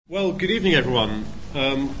Well, good evening, everyone.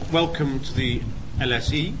 Welcome to the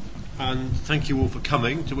LSE, and thank you all for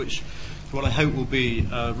coming to what I hope will be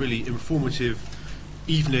a really informative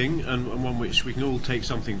evening and one which we can all take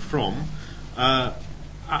something from.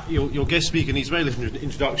 Your guest speaker needs very little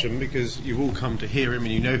introduction because you've all come to hear him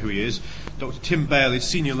and you know who he is. Dr. Tim Bale is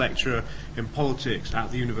Senior Lecturer in Politics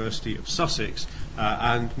at the University of Sussex,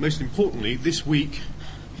 and most importantly, this week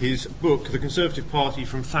his book, The Conservative Party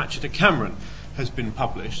from Thatcher to Cameron, has been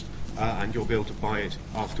published, and you'll be able to buy it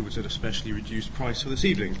afterwards at a specially reduced price for this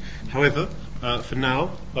evening. However, for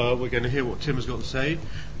now, we're going to hear what Tim has got to say,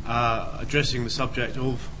 addressing the subject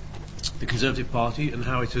of the Conservative Party and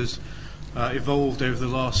how it has evolved over the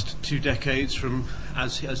last 2 decades from,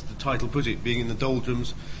 as the title put it, being in the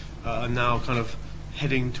Doldrums and now kind of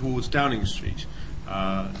heading towards Downing Street.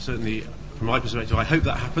 Certainly, from my perspective, I hope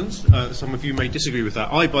that happens. Some of you may disagree with that.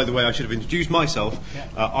 By the way, I should have introduced myself.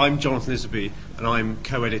 I'm Jonathan Isserby, and I'm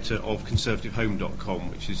co-editor of conservativehome.com,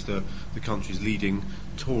 which is the country's leading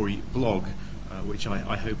Tory blog, which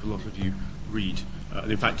I hope a lot of you read.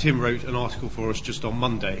 And in fact, Tim wrote an article for us just on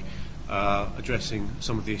Monday addressing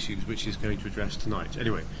some of the issues which he's going to address tonight.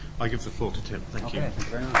 Anyway, I give the floor to Tim. Thank you. Thank you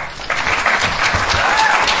very much.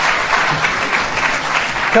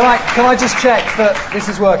 Can I just check that this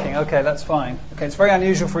is working? Okay, that's fine. Okay, it's very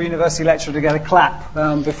unusual for a university lecturer to get a clap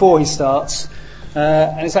before he starts,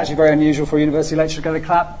 and it's actually very unusual for a university lecturer to get a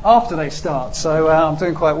clap after they start, so I'm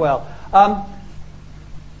doing quite well.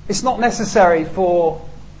 It's not necessary for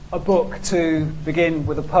a book to begin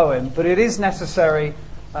with a poem, but it is necessary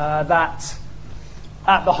that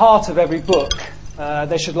at the heart of every book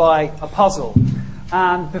there should lie a puzzle.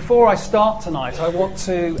 And before I start tonight, I want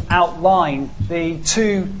to outline the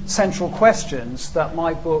 2 central questions that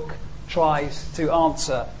my book tries to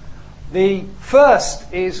answer. The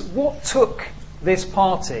first is, what took this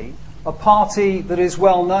party, a party that is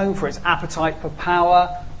well known for its appetite for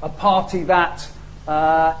power, a party that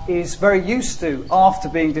is very used to, after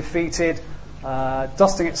being defeated,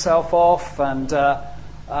 dusting itself off and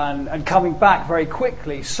coming back very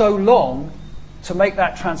quickly, so long to make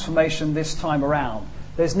that transformation this time around.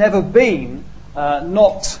 There's never been,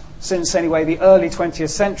 not since anyway the early 20th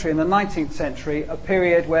century and the 19th century, a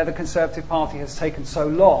period where the Conservative Party has taken so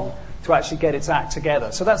long to actually get its act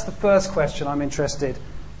together. So that's the first question I'm interested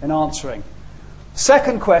in answering.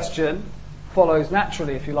 Second question follows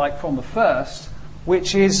naturally, if you like, from the first,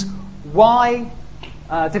 which is, why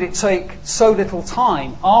did it take so little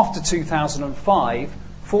time after 2005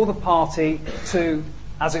 for the party to,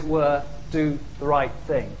 as it were, do the right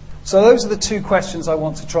thing? So those are the 2 questions I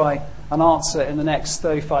want to try and answer in the next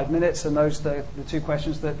 35 minutes, and those are the 2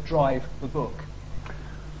 questions that drive the book.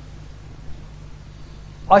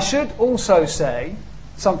 I should also say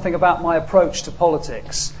something about my approach to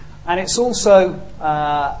politics, and it's also,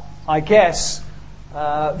 I guess,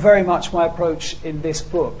 very much my approach in this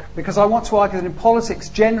book, because I want to argue that in politics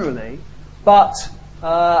generally, but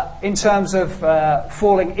in terms of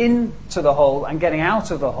falling into the hole and getting out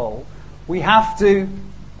of the hole, we have to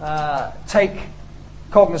take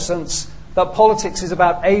cognizance that politics is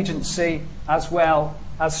about agency as well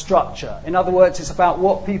as structure. In other words, it's about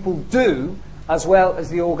what people do as well as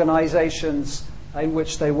the organisations in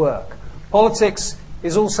which they work. Politics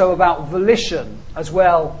is also about volition as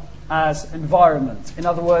well as environment. In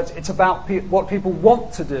other words, it's about what people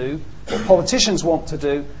want to do, what politicians want to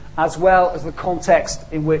do, as well as the context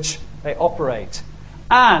in which they operate.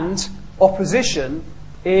 And opposition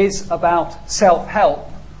is about self-help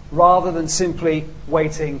rather than simply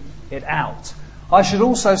waiting it out. I should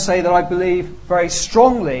also say that I believe very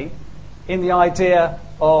strongly in the idea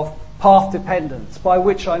of path dependence, by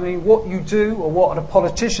which I mean what you do or what a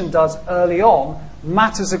politician does early on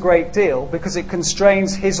matters a great deal, because it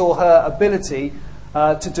constrains his or her ability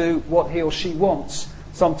to do what he or she wants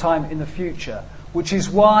sometime in the future, which is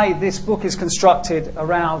why this book is constructed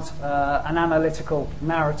around an analytical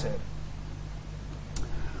narrative.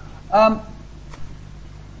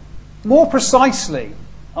 More precisely,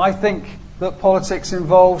 I think that politics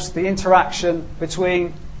involves the interaction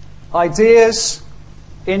between ideas,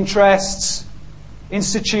 interests,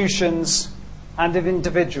 institutions, and of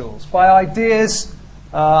individuals. By ideas,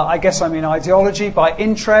 I guess I mean ideology. By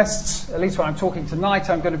interests, at least when I'm talking tonight,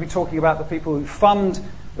 I'm going to be talking about the people who fund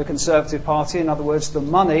the Conservative Party, in other words, the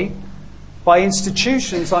money. By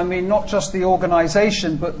institutions, I mean not just the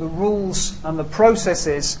organisation, but the rules and the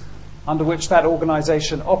processes under which that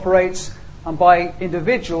organisation operates. And by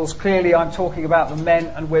individuals, clearly I'm talking about the men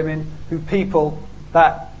and women who people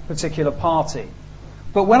that particular party.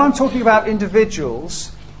 But when I'm talking about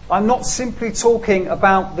individuals, I'm not simply talking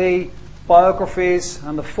about the biographies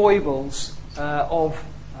and the foibles of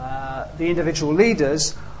the individual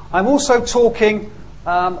leaders, I'm also talking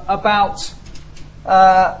about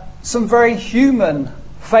some very human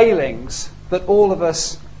failings that all of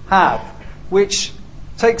us have, which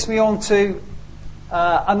takes me on to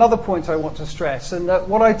another point I want to stress. And that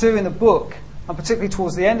what I do in the book, and particularly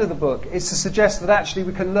towards the end of the book, is to suggest that actually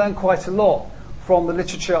we can learn quite a lot from the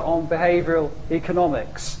literature on behavioural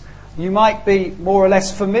economics. You might be more or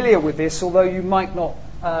less familiar with this, although you might not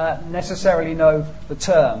necessarily know the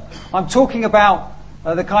term. I'm talking about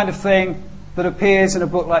the kind of thing that appears in a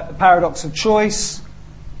book like The Paradox of Choice,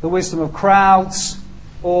 The Wisdom of Crowds,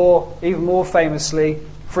 or even more famously,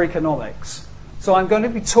 Freakonomics. So I'm going to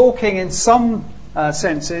be talking in some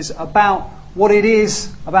senses about what it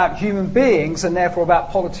is about human beings, and therefore about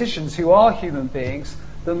politicians who are human beings,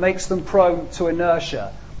 that makes them prone to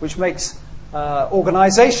inertia, which makes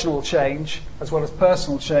organisational change, as well as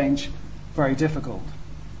personal change, very difficult.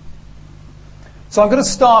 So I'm going to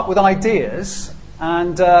start with ideas,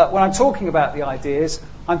 and when I'm talking about the ideas,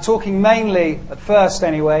 I'm talking mainly, at first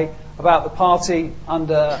anyway, about the party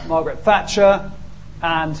under Margaret Thatcher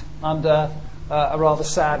and under a rather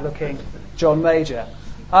sad-looking John Major.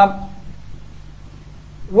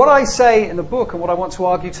 What I say in the book, and what I want to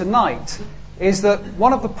argue tonight, is that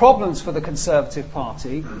one of the problems for the Conservative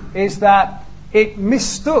Party is that it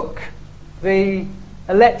mistook the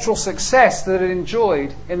electoral success that it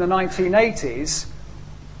enjoyed in the 1980s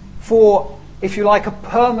for, if you like, a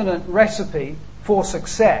permanent recipe for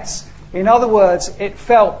success. In other words, it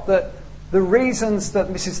felt that the reasons that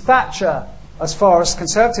Mrs. Thatcher, as far as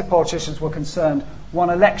Conservative politicians were concerned, won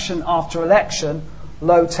election after election,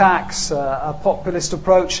 low tax, a populist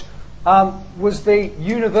approach, was the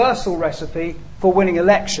universal recipe for winning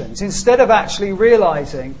elections, instead of actually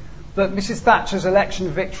realising that Mrs. Thatcher's election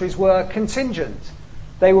victories were contingent.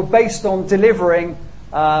 They were based on delivering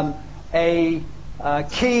a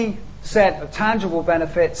key set of tangible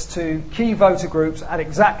benefits to key voter groups at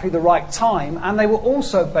exactly the right time, and they were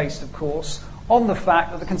also based, of course, on the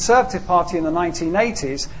fact that the Conservative Party in the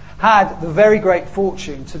 1980s had the very great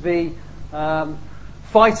fortune to be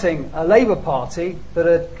fighting a Labour Party that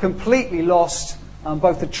had completely lost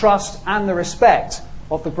both the trust and the respect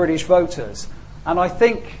of the British voters. And I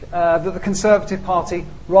think that the Conservative Party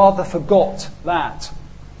rather forgot that.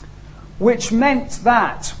 Which meant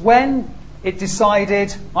that when it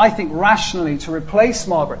decided, I think rationally, to replace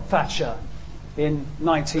Margaret Thatcher in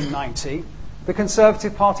 1990, the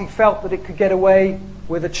Conservative Party felt that it could get away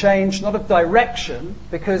with a change, not of direction,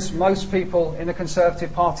 because most people in the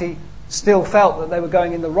Conservative Party still felt that they were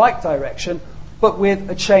going in the right direction, but with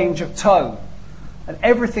a change of tone. And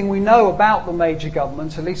everything we know about the Major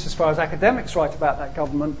government, at least as far as academics write about that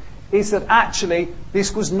government, is that actually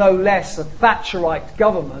this was no less a Thatcherite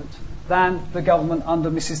government than the government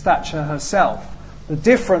under Mrs. Thatcher herself. The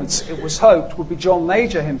difference, it was hoped, would be John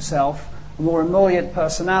Major himself, a more emollient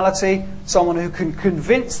personality, someone who can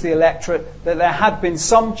convince the electorate that there had been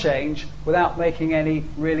some change without making any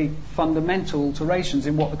really fundamental alterations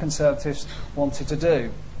in what the Conservatives wanted to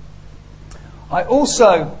do. I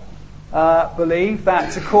also believe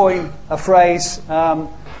that, to coin a phrase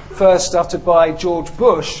first uttered by George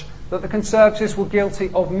Bush, that the Conservatives were guilty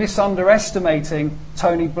of misunderestimating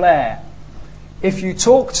Tony Blair. If you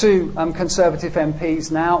talk to Conservative MPs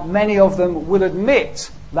now, many of them will admit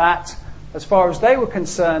that, as far as they were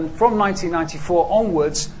concerned, from 1994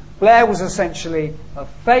 onwards, Blair was essentially a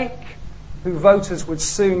fake who voters would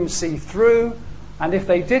soon see through, and if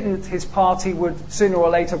they didn't, his party would sooner or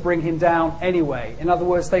later bring him down anyway. In other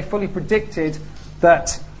words, they fully predicted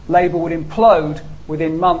that Labour would implode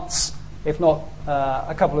within months, if not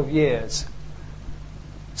a couple of years.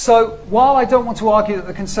 So while I don't want to argue that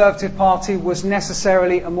the Conservative Party was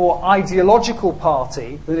necessarily a more ideological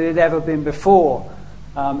party than it had ever been before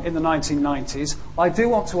in the 1990s, I do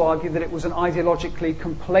want to argue that it was an ideologically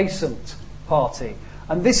complacent party.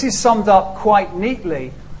 And this is summed up quite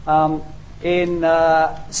neatly in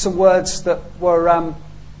some words that were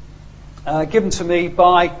given to me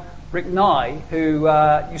by Rick Nye, who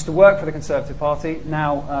used to work for the Conservative Party,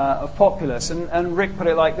 now of Populous. And Rick put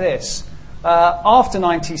it like this. After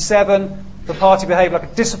 97, the party behaved like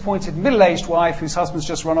a disappointed middle-aged wife whose husband's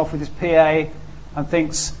just run off with his PA and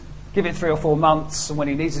thinks, give it 3 or 4 months, and when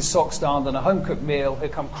he needs his socks darned and a home-cooked meal, he'll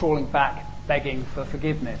come crawling back begging for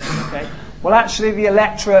forgiveness. Okay? Well, actually, the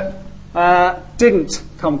electorate didn't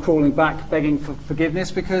come crawling back begging for forgiveness,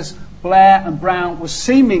 because Blair and Brown were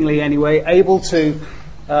seemingly, anyway, able to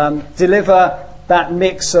deliver that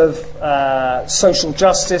mix of social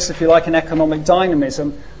justice, if you like, and economic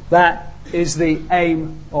dynamism that is the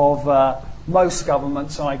aim of most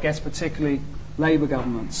governments, and I guess particularly Labour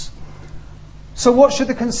governments. So what should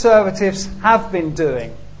the Conservatives have been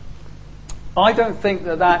doing? I don't think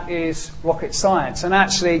that that is rocket science. And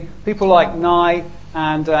actually, people like Nye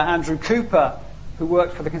and Andrew Cooper, who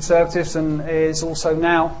worked for the Conservatives and is also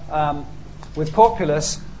now with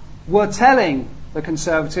Populous, were telling the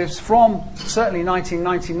Conservatives from certainly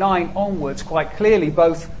 1999 onwards quite clearly,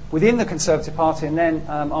 both within the Conservative Party and then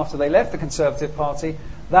after they left the Conservative Party,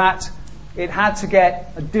 that it had to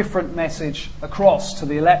get a different message across to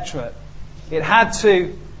the electorate. It had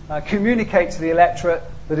to communicate to the electorate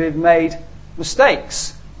that it had made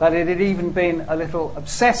mistakes, that it had even been a little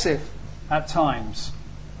obsessive at times.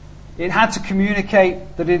 It had to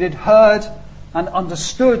communicate that it had heard and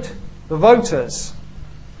understood the voters.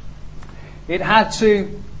 It had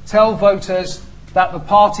to tell voters that the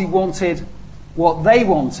party wanted what they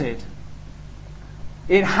wanted.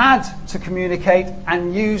 It had to communicate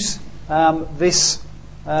and use this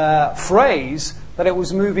phrase that it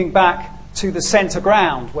was moving back to the centre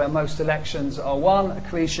ground, where most elections are won, a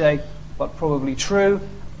cliche but probably true,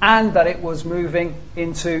 and that it was moving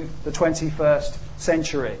into the 21st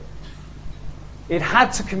century. It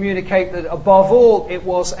had to communicate that, above all, it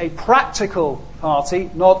was a practical party,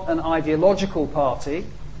 not an ideological party.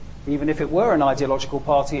 Even if it were an ideological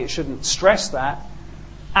party, it shouldn't stress that.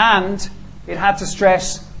 And it had to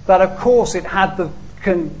stress that, of course, it had the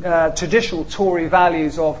traditional Tory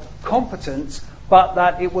values of competence, but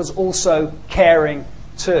that it was also caring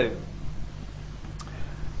too.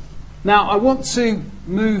 Now, I want to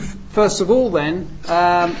move, first of all, then,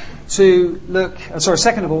 second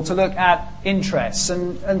of all, to look at interests.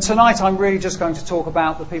 And tonight I'm really just going to talk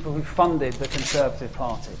about the people who funded the Conservative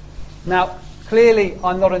Party. Now, clearly,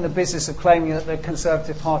 I'm not in the business of claiming that the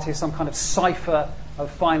Conservative Party is some kind of cipher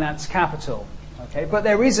of finance capital. Okay? But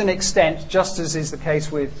there is an extent, just as is the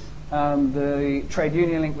case with the trade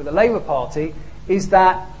union link with the Labour Party, is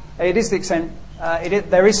that it is the extent,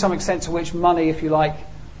 there is some extent to which money, if you like,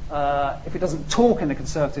 if it doesn't talk in the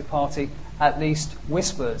Conservative Party, at least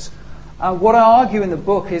whispers. What I argue in the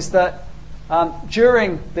book is that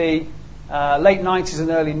during the late 90s and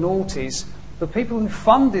early noughties, the people who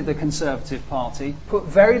funded the Conservative Party put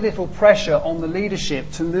very little pressure on the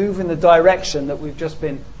leadership to move in the direction that we've just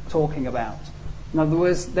been talking about. In other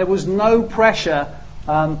words, there was no pressure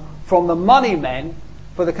from the money men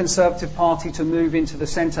for the Conservative Party to move into the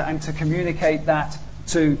centre and to communicate that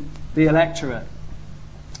to the electorate.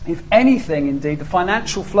 If anything, indeed, the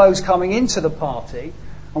financial flows coming into the party,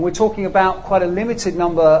 and we're talking about quite a limited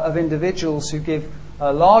number of individuals who give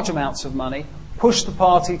large amounts of money, push the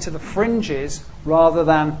party to the fringes rather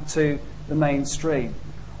than to the mainstream.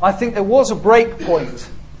 I think there was a break point,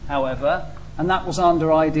 however, and that was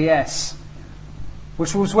under IDS,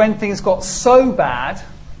 which was when things got so bad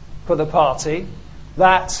for the party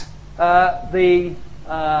that the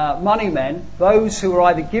money men, those who were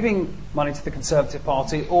either giving money to the Conservative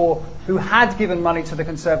Party or who had given money to the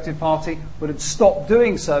Conservative Party but had stopped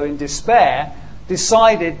doing so in despair,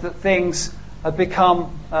 decided that things had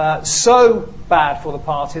become so bad for the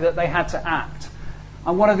party that they had to act.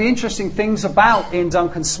 And one of the interesting things about Ian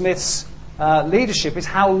Duncan Smith's leadership is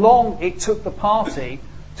how long it took the party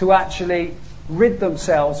to actually rid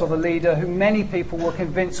themselves of a leader who many people were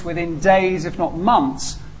convinced within days, if not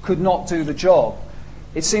months, could not do the job.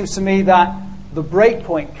 It seems to me that the break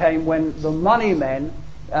point came when the money men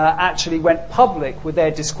actually went public with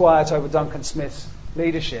their disquiet over Duncan Smith's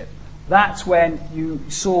leadership. That's when you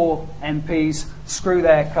saw MPs screw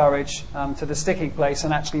their courage to the sticking place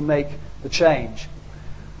and actually make the change.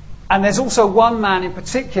 And there's also one man in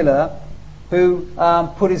particular who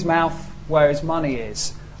put his mouth where his money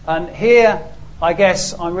is. And here, I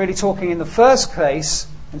guess, I'm really talking in the first case,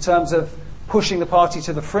 in terms of pushing the party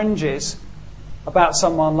to the fringes, about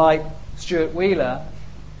someone like Stuart Wheeler,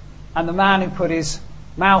 and the man who put his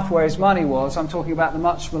mouth where his money was, I'm talking about the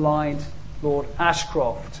much maligned Lord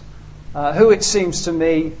Ashcroft, who it seems to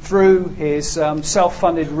me, through his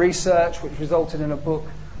self-funded research, which resulted in a book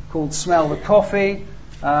called Smell the Coffee,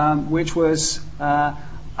 which was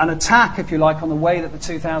an attack, if you like, on the way that the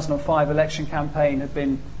 2005 election campaign had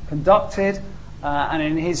been conducted, and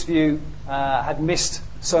in his view had missed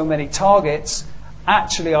so many targets,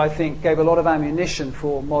 actually, I think, gave a lot of ammunition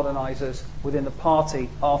for modernisers within the party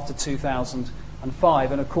after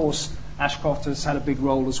 2005. And, of course, Ashcroft has had a big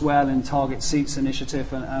role as well in Target Seats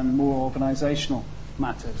Initiative and more organisational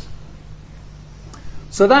matters.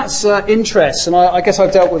 So that's interests, and I guess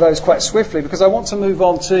I've dealt with those quite swiftly because I want to move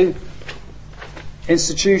on to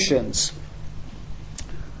institutions.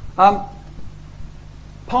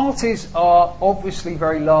 Parties are obviously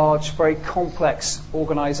very large, very complex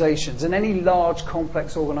organisations, and any large,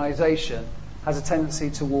 complex organisation has a tendency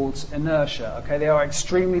towards inertia. Okay, they are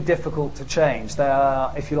extremely difficult to change. They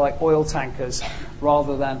are, if you like, oil tankers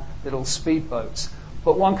rather than little speedboats.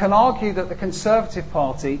 But one can argue that the Conservative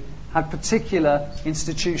Party had particular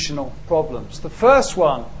institutional problems. The first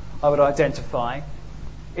one I would identify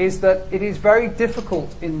is that it is very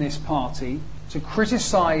difficult in this party to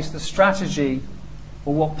criticise the strategy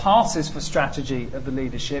or what passes for strategy of the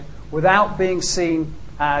leadership without being seen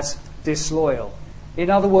as disloyal. In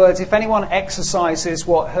other words, if anyone exercises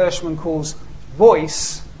what Hirschman calls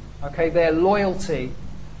voice, okay, their loyalty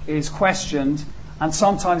is questioned, and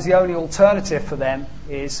sometimes the only alternative for them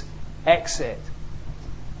is exit.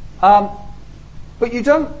 But you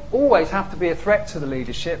don't always have to be a threat to the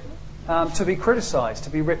leadership to be criticised, to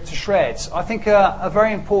be ripped to shreds. I think a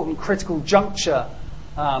very important critical juncture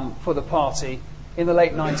for the party in the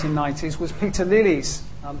late 1990s was Peter Lilly's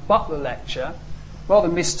Butler lecture, rather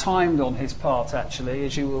mistimed on his part, actually,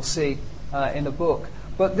 as you will see in the book.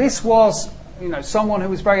 But this was, someone who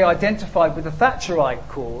was very identified with the Thatcherite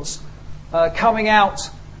cause, coming out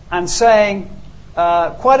and saying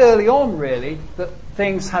quite early on, really, that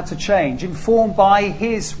things had to change, informed by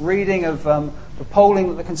his reading of the polling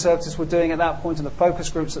that the Conservatives were doing at that point and the focus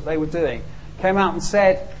groups that they were doing. Came out and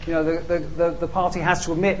said, the party has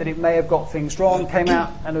to admit that it may have got things wrong, came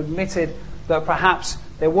out and admitted that perhaps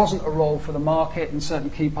there wasn't a role for the market in certain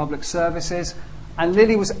key public services, and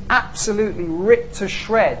Lilly was absolutely ripped to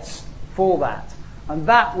shreds for that. And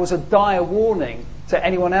that was a dire warning to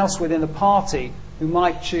anyone else within the party who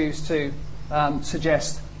might choose to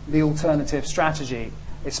suggest the alternative strategy,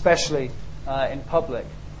 especially in public.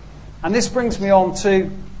 And this brings me on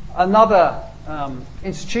to another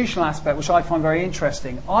institutional aspect which I find very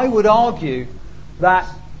interesting. I would argue that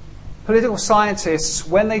political scientists,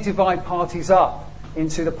 when they divide parties up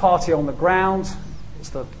into the party on the ground, it's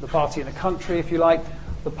the party in the country, if you like,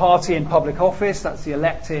 the party in public office, that's the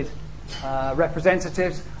elected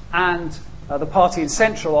representatives, and the party in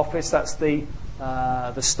central office, that's the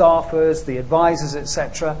staffers, the advisors,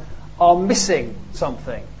 etc., are missing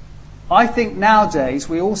something. I think nowadays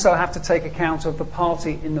we also have to take account of the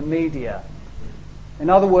party in the media. In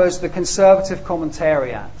other words, the conservative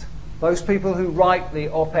commentariat, those people who write the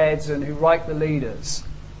op-eds and who write the leaders.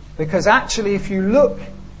 Because actually, if you look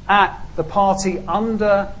at the party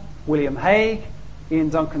under William Hague, Ian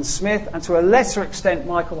Duncan Smith, and to a lesser extent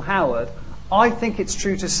Michael Howard, I think it's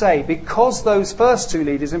true to say, because those first two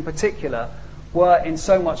leaders in particular were in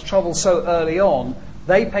so much trouble so early on,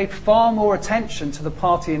 they paid far more attention to the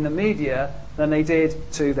party in the media than they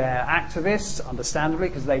did to their activists, understandably,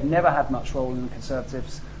 because they've never had much role in the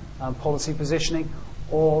Conservatives' policy positioning,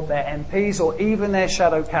 or their MPs, or even their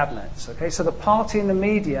shadow cabinets. Okay, so the party in the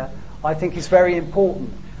media, I think, is very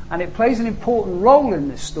important. And it plays an important role in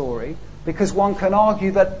this story, because one can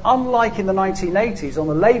argue that, unlike in the 1980s on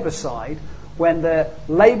the Labour side, when the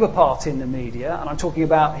Labour Party in the media, and I'm talking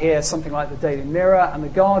about here something like the Daily Mirror and the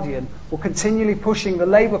Guardian, were continually pushing the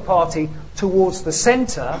Labour Party towards the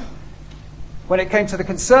centre, when it came to the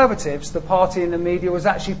Conservatives, the party in the media was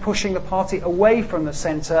actually pushing the party away from the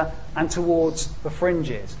centre and towards the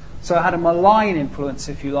fringes. So it had a malign influence,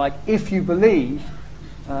 if you like, if you believe,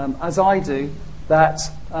 as I do, that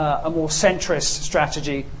a more centrist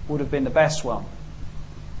strategy would have been the best one.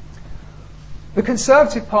 The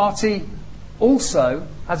Conservative Party also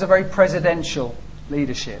has a very presidential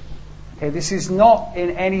leadership. Okay, this is not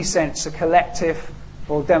in any sense a collective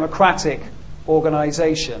or democratic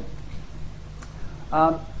organisation.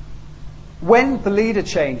 When the leader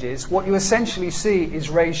changes, what you essentially see is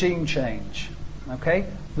regime change. Okay?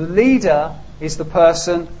 The leader is the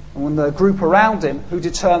person and the group around him who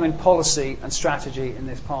determine policy and strategy in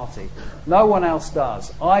this party. No one else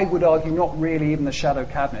does. I would argue not really even the shadow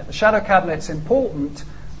cabinet. The shadow cabinet's important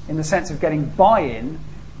in the sense of getting buy-in,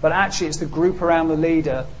 but actually it's the group around the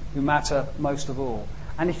leader who matter most of all.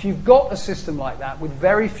 And if you've got a system like that with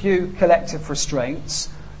very few collective restraints,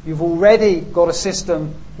 you've already got a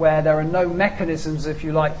system where there are no mechanisms, if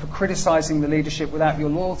you like, for criticising the leadership without your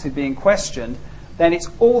loyalty being questioned, then it's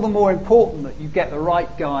all the more important that you get the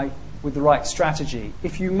right guy with the right strategy.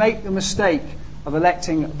 If you make the mistake of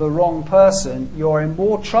electing the wrong person, you're in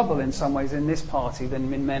more trouble in some ways in this party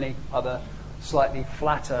than in many other slightly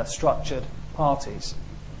flatter structured parties.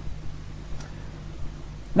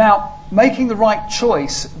 Now, making the right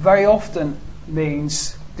choice very often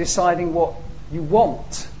means deciding what you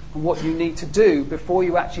want and what you need to do before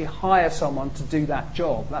you actually hire someone to do that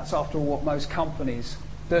job. That's, after all, what most companies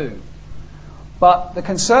do. But the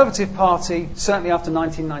Conservative Party, certainly after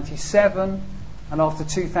 1997 and after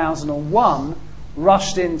 2001,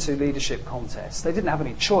 rushed into leadership contests. They didn't have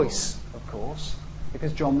any choice, of course.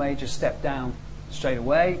 because John Major stepped down straight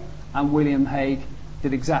away, and William Hague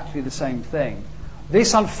did exactly the same thing.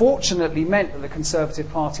 This unfortunately meant that the Conservative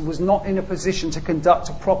Party was not in a position to conduct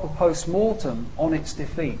a proper post-mortem on its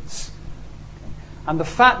defeats. And the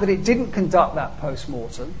fact that it didn't conduct that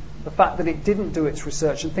post-mortem, the fact that it didn't do its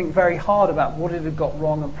research and think very hard about what it had got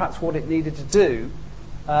wrong and perhaps what it needed to do,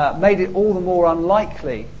 made it all the more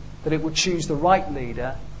unlikely that it would choose the right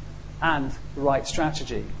leader and the right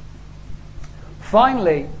strategy.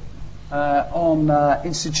 Finally, on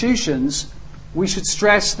institutions, we should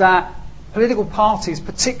stress that political parties,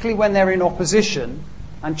 particularly when they're in opposition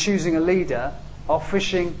and choosing a leader, are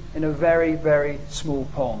fishing in a very, very small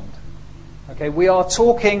pond. Okay, we are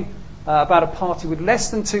talking about a party with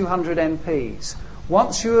less than 200 MPs.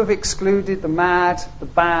 Once you have excluded the mad, the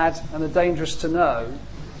bad, and the dangerous to know,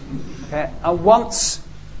 okay, and once,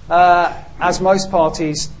 as most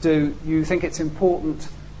parties do, you think it's important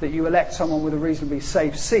that you elect someone with a reasonably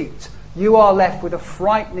safe seat, you are left with a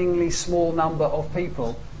frighteningly small number of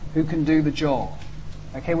people who can do the job.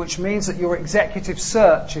 Okay, which means that your executive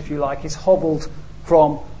search, if you like, is hobbled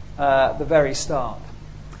from the very start.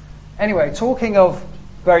 Anyway, talking of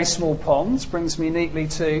very small ponds brings me neatly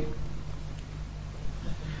to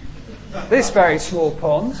this very small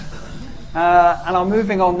pond. And I'm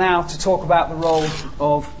moving on now to talk about the role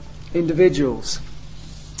of individuals.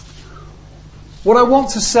 What I want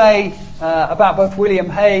to say about both William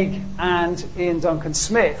Hague and Ian Duncan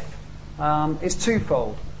Smith is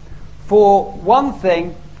twofold. For one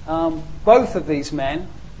thing, both of these men,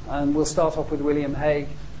 and we'll start off with William Hague,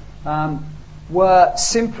 were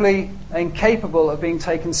simply incapable of being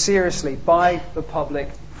taken seriously by the public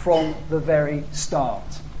from the very start.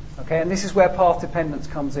 Okay, and this is where path dependence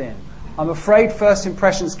comes in. I'm afraid first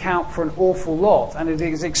impressions count for an awful lot, and it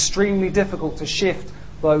is extremely difficult to shift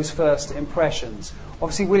those first impressions.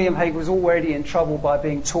 Obviously, William Hague was already in trouble by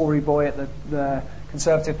being Tory boy at the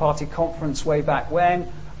Conservative Party conference way back when.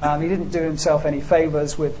 He didn't do himself any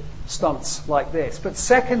favours with stunts like this. But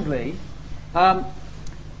secondly,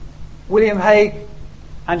 William Hague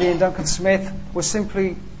and Ian Duncan Smith were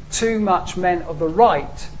simply too much men of the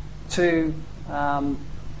right to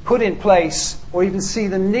put in place or even see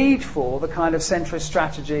the need for the kind of centrist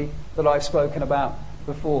strategy that I've spoken about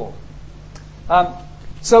before.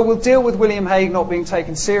 So we'll deal with William Hague not being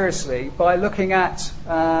taken seriously by looking at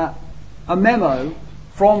a memo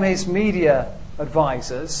from his media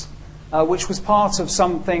advisors, which was part of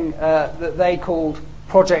something that they called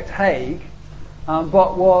Project Hague,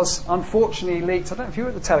 but was unfortunately leaked, I don't know if you were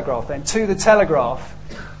at the Telegraph then, to the Telegraph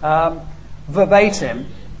verbatim.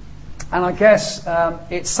 And I guess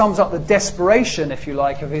it sums up the desperation, if you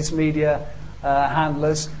like, of his media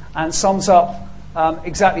handlers and sums up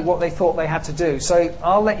exactly what they thought they had to do. So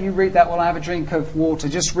I'll let you read that while I have a drink of water.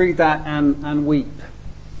 Just read that and weep.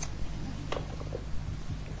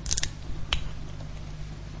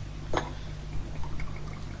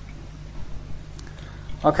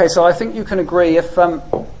 Okay, so I think you can agree if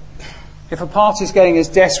a party's getting as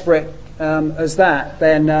desperate as that,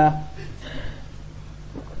 then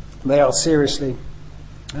they are seriously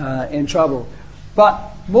in trouble.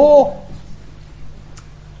 But more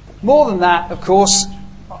than that, of course,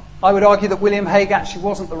 I would argue that William Hague actually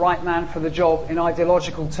wasn't the right man for the job in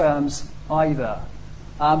ideological terms either.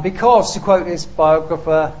 Because, to quote his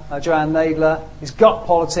biographer, Joanne Nadler, his gut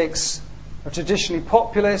politics are traditionally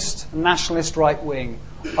populist and nationalist right-wing,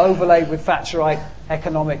 overlaid with Thatcherite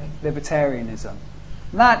economic libertarianism.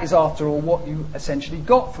 And that is, after all, what you essentially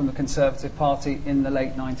got from the Conservative Party in the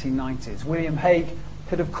late 1990s. William Hague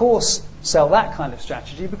could, of course, sell that kind of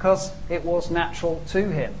strategy because it was natural to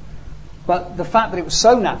him. But the fact that it was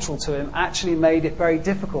so natural to him actually made it very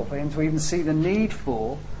difficult for him to even see the need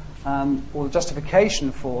for, or the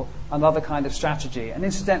justification for, another kind of strategy. And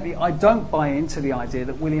incidentally, I don't buy into the idea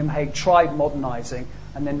that William Hague tried modernising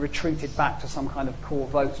and then retreated back to some kind of core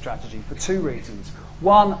vote strategy for two reasons.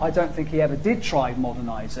 One, I don't think he ever did try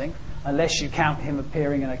modernising, unless you count him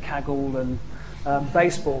appearing in a cagoule and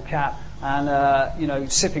baseball cap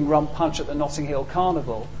and sipping rum punch at the Notting Hill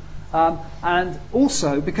Carnival. And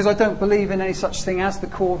also because I don't believe in any such thing as the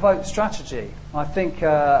core vote strategy. I think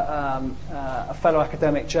a fellow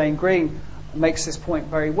academic, Jane Green, makes this point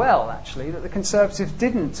very well, actually, that the Conservatives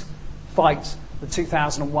didn't fight the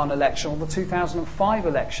 2001 election or the 2005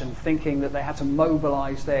 election thinking that they had to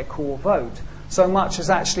mobilise their core vote, so much as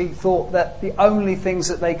actually thought that the only things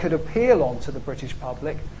that they could appeal on to the British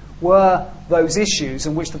public were those issues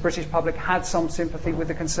in which the British public had some sympathy with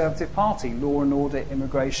the Conservative Party: law and order,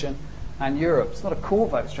 immigration, and Europe. It's not a core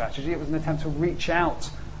vote strategy. It was an attempt to reach out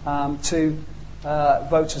to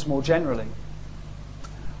voters more generally.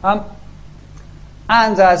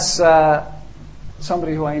 And as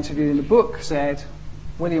somebody who I interviewed in the book said,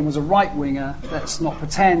 William was a right-winger. Let's not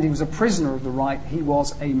pretend he was a prisoner of the right. He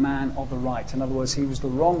was a man of the right. In other words, he was the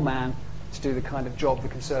wrong man to do the kind of job the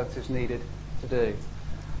Conservatives needed to do.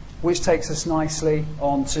 Which takes us nicely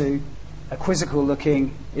on to a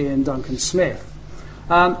quizzical-looking Ian Duncan Smith.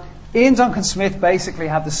 Ian Duncan Smith basically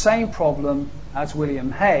had the same problem as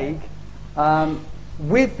William Hague,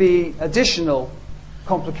 with the additional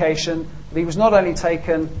complication that he was not only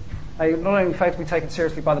failed to be taken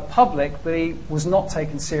seriously by the public, but he was not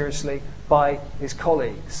taken seriously by his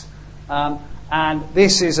colleagues. And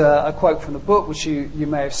this is a quote from the book, which you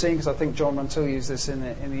may have seen, because I think John Runtill used this in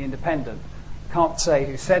the Independent. Can't say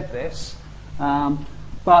who said this,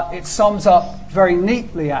 but it sums up very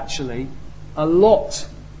neatly, actually, a lot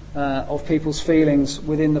of people's feelings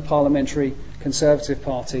within the Parliamentary Conservative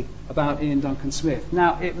Party about Ian Duncan Smith.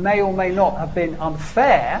 Now, it may or may not have been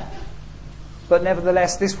unfair, but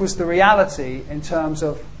nevertheless, this was the reality in terms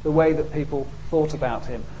of the way that people thought about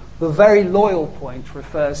him. The very loyal point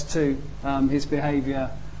refers to his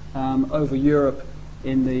behaviour over Europe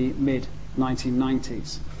in the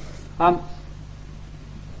mid-1990s.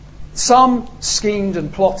 Some schemed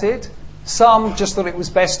and plotted. Some just thought it was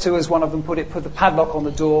best to, as one of them put it, put the padlock on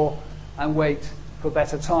the door and wait for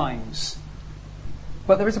better times.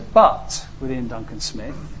 But there is a but with Ian Duncan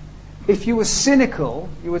Smith. If you were cynical,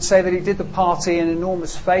 you would say that he did the party an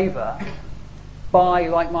enormous favour by,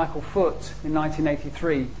 like Michael Foot in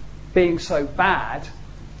 1983, being so bad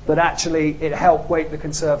that actually it helped wake the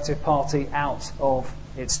Conservative Party out of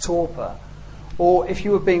its torpor. Or if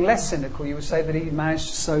you were being less cynical, you would say that he managed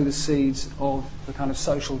to sow the seeds of the kind of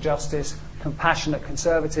social justice, compassionate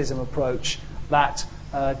conservatism approach that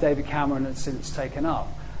David Cameron has since taken up.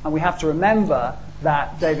 And we have to remember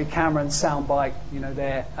that David Cameron's soundbite,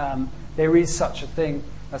 there is such a thing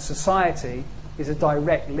as society, is a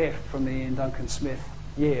direct lift from the Ian Duncan Smith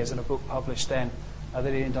years, and a book published then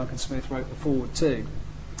that Ian Duncan Smith wrote the foreword to.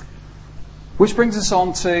 Which brings us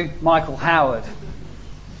on to Michael Howard.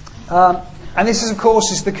 And this, of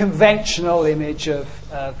course, is the conventional image of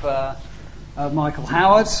Michael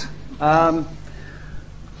Howard.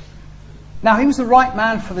 Now, he was the right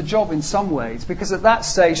man for the job in some ways, because at that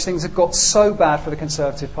stage things had got so bad for the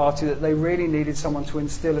Conservative Party that they really needed someone to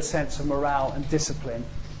instill a sense of morale and discipline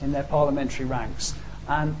in their parliamentary ranks.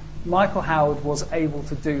 And Michael Howard was able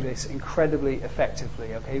to do this incredibly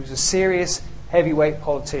effectively. Okay? He was a serious, heavyweight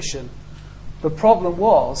politician. The problem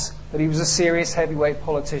was that he was a serious, heavyweight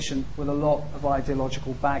politician with a lot of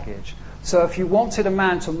ideological baggage. So if you wanted a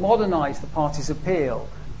man to modernise the party's appeal,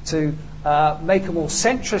 to make a more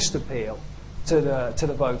centrist appeal to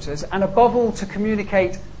the voters, and above all to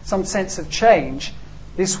communicate some sense of change,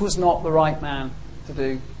 this was not the right man to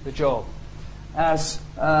do the job. As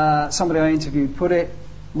somebody I interviewed put it,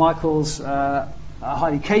 Michael's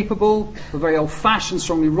highly capable, a very old-fashioned,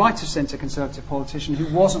 strongly right-of-centre Conservative politician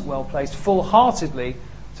who wasn't well placed full-heartedly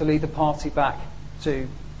to lead the party back to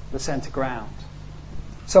the centre ground.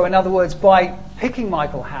 So in other words, by picking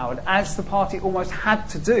Michael Howard, as the party almost had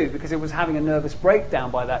to do, because it was having a nervous breakdown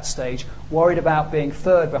by that stage, worried about being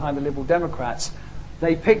third behind the Liberal Democrats,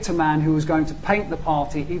 they picked a man who was going to paint the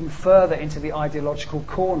party even further into the ideological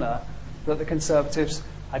corner that the Conservatives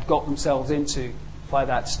had got themselves into by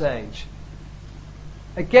that stage.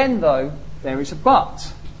 Again, though, there is a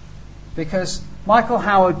but, because Michael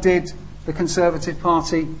Howard did the Conservative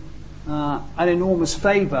Party an enormous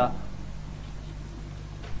favour.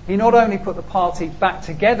 He not only put the party back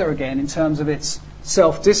together again in terms of its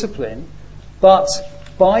self-discipline, but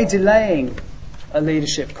by delaying a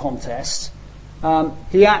leadership contest,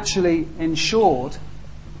 he actually ensured,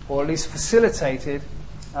 or at least facilitated,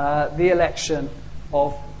 the election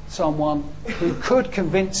of someone who could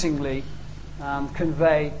convincingly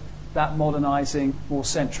convey that modernising, more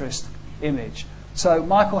centrist image. So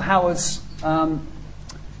Michael Howard's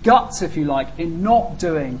guts, if you like, in not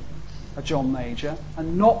doing a John Major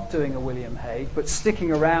and not doing a William Hague, but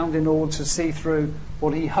sticking around in order to see through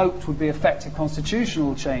what he hoped would be effective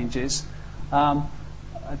constitutional changes,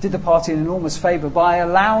 did the party an enormous favour by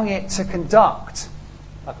allowing it to conduct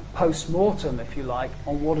a post-mortem, if you like,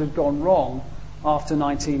 on what had gone wrong after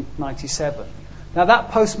 1997. Now, that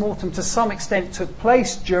post-mortem to some extent took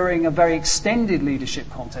place during a very extended leadership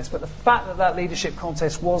contest, but the fact that that leadership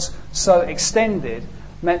contest was so extended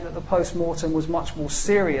meant that the post-mortem was much more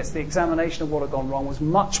serious. The examination of what had gone wrong was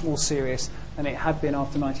much more serious than it had been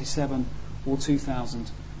after 1997 or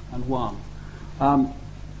 2001.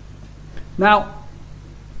 Now,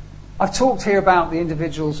 I've talked here about the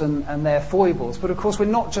individuals and their foibles, but of course we're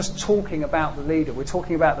not just talking about the leader. We're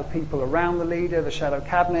talking about the people around the leader, the shadow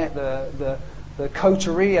cabinet, the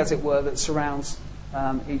coterie, as it were, that surrounds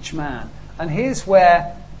each man. And here's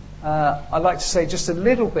where I'd like to say just a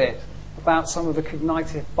little bit about some of the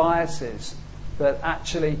cognitive biases that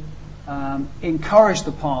actually encourage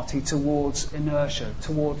the party towards inertia,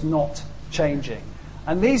 towards not changing.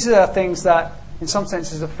 And these are things that, in some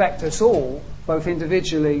senses, affect us all, both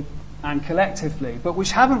individually and collectively, but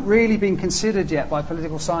which haven't really been considered yet by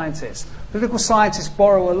political scientists. Political scientists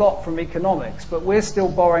borrow a lot from economics, but we're still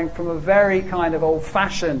borrowing from a very kind of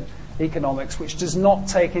old-fashioned economics, which does not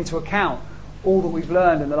take into account all that we've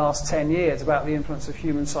learned in the last 10 years about the influence of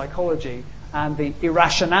human psychology and the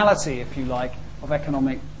irrationality, if you like, of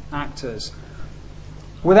economic actors.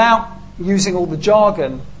 Without using all the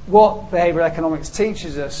jargon, what behavioural economics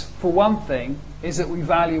teaches us, for one thing, is that we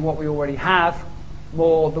value what we already have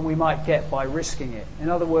more than we might get by risking it. In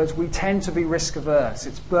other words, we tend to be risk averse.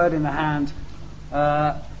 It's bird in the hand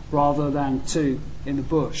rather than two in the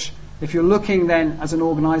bush. If you're looking then as an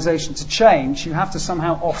organisation to change, you have to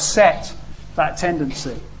somehow offset that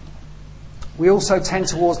tendency. We also tend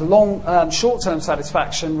towards short-term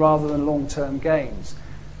satisfaction rather than long-term gains.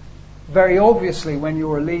 Very obviously, when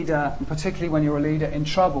you're a leader, and particularly when you're a leader in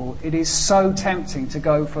trouble, it is so tempting to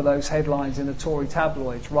go for those headlines in the Tory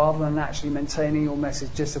tabloids rather than actually maintaining your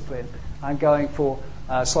message discipline and going for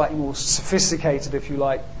slightly more sophisticated, if you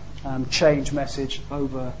like, change message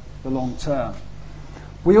over the long term.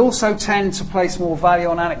 We also tend to place more value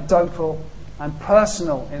on anecdotal and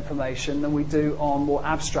personal information than we do on more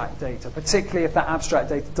abstract data, particularly if that abstract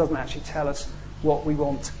data doesn't actually tell us what we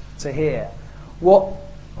want to hear. What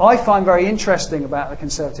I find very interesting about the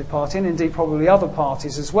Conservative Party, and indeed probably other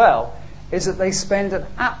parties as well, is that they spend an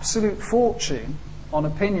absolute fortune on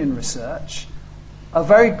opinion research, a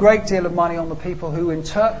very great deal of money on the people who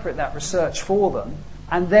interpret that research for them,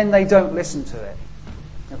 and then they don't listen to it.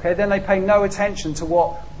 Okay, then they pay no attention to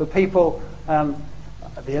what the people,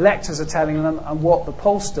 the electors are telling them, and what the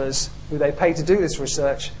pollsters, who they pay to do this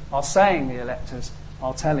research, are saying the electors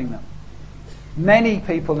are telling them. Many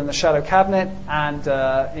people in the shadow cabinet and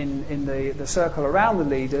in the circle around the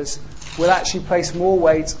leaders will actually place more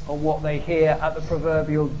weight on what they hear at the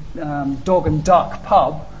proverbial dog and duck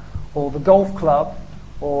pub, or the golf club,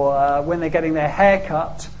 or when they're getting their hair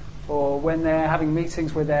cut, or when they're having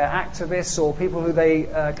meetings with their activists or people who they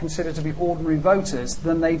consider to be ordinary voters,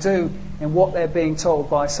 than they do in what they're being told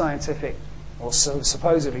by scientific, or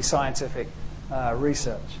supposedly scientific,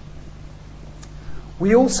 research.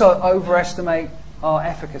 We also overestimate our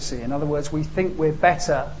efficacy. In other words, we think we're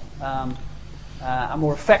better and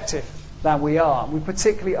more effective than we are. We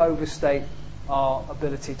particularly overstate our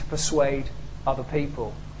ability to persuade other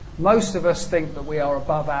people. Most of us think that we are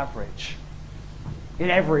above average in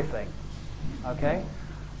everything, okay?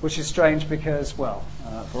 Which is strange because, well,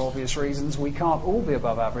 for obvious reasons, we can't all be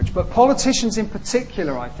above average. But politicians in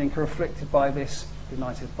particular, I think, are afflicted by this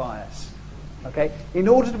cognitive bias. Okay? In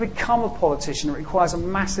order to become a politician, it requires a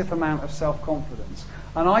massive amount of self-confidence.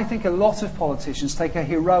 And I think a lot of politicians take a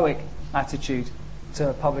heroic attitude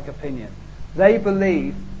to public opinion. They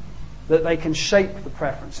believe that they can shape the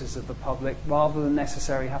preferences of the public rather than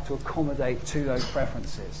necessarily have to accommodate to those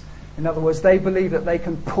preferences. In other words, they believe that they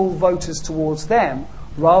can pull voters towards them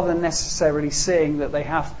rather than necessarily seeing that they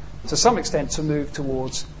have, to some extent, to move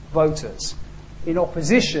towards voters. In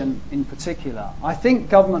opposition, in particular, I think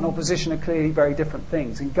government and opposition are clearly very different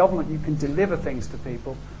things. In government, you can deliver things to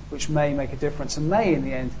people which may make a difference and may, in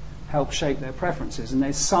the end, help shape their preferences. And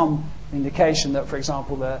there's some indication that, for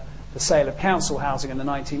example, the sale of council housing in the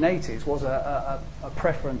 1980s was a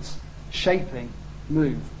preference-shaping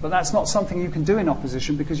move. But that's not something you can do in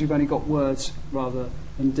opposition because you've only got words rather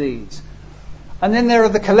than deeds. And then there are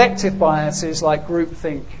the collective biases like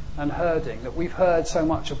groupthink and herding that we've heard so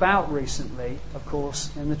much about recently, of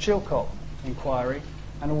course, in the Chilcot inquiry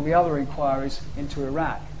and all the other inquiries into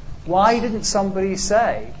Iraq. Why didn't somebody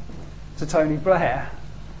say to Tony Blair,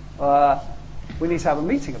 we need to have a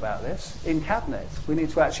meeting about this in Cabinet. We need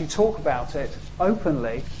to actually talk about it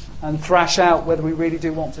openly and thrash out whether we really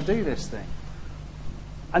do want to do this thing.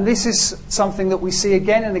 And this is something that we see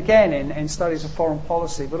again and again in studies of foreign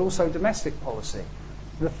policy, but also domestic policy.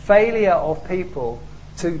 The failure of people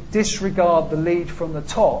to disregard the lead from the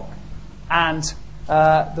top and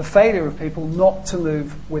the failure of people not to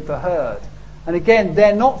move with the herd. And again,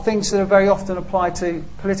 they're not things that are very often applied to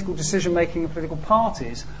political decision-making in political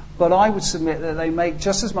parties, but I would submit that they make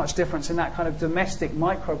just as much difference in that kind of domestic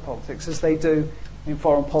micro-politics as they do in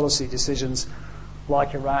foreign policy decisions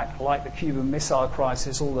like Iraq, like the Cuban Missile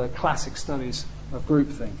Crisis, all the classic studies of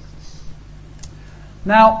groupthink.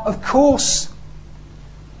 Now, of course,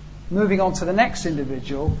 moving on to the next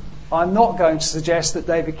individual, I'm not going to suggest that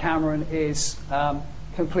David Cameron is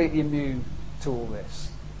completely immune to all this.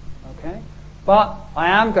 Okay? But I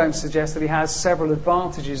am going to suggest that he has several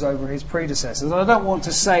advantages over his predecessors. I don't want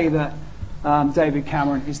to say that David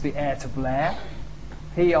Cameron is the heir to Blair.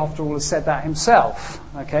 He, after all, has said that himself.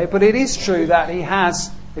 Okay? But it is true that he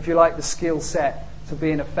has, if you like, the skill set to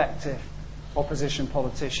be an effective opposition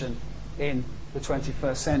politician in the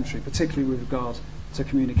 21st century, particularly with regard to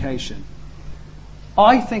communication.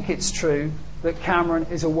 I think it's true that Cameron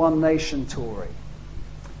is a one-nation Tory.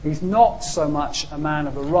 He's not so much a man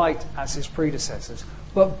of the right as his predecessors.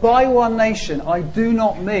 But by one nation, I do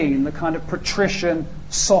not mean the kind of patrician,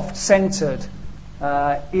 soft-centred,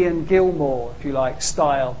 Ian Gilmore, if you like,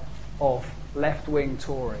 style of left-wing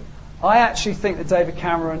Tory. I actually think that David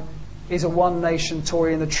Cameron is a one-nation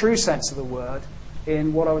Tory in the true sense of the word,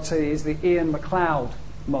 in what I would say is the Ian MacLeod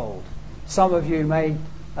mould. Some of you may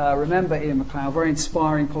remember Ian MacLeod, very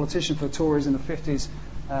inspiring politician for the Tories in the 50s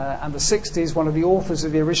and the 60s, one of the authors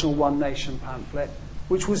of the original One Nation pamphlet,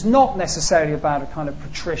 which was not necessarily about a kind of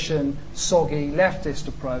patrician, soggy, leftist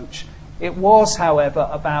approach. It was, however,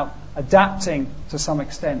 about adapting to some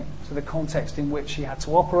extent to the context in which he had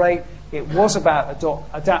to operate. It was about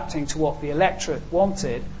adapting to what the electorate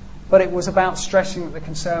wanted, but it was about stressing that the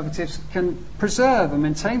Conservatives can preserve and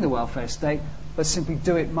maintain the welfare state, but simply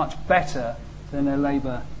do it much better than their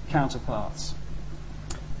Labour counterparts.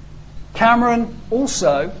 Cameron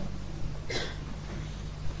also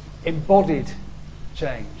embodied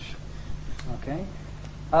change. Okay?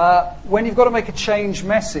 When you've got to make a change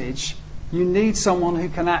message, you need someone who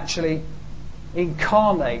can actually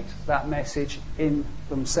incarnate that message in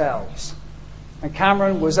themselves. And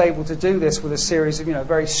Cameron was able to do this with a series of,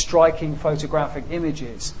 very striking photographic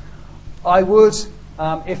images. I would,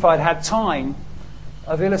 if I'd had time,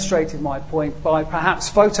 have illustrated my point by perhaps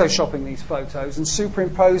photoshopping these photos and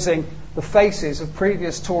superimposing the faces of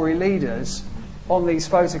previous Tory leaders on these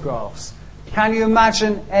photographs. Can you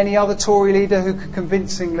imagine any other Tory leader who could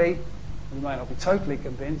convincingly, you might not be totally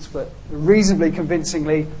convinced, but reasonably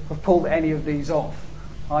convincingly have pulled any of these off?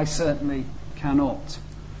 I certainly cannot.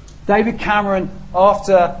 David Cameron,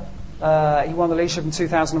 after he won the leadership in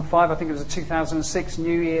 2005, I think it was a 2006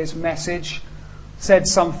 New Year's message, said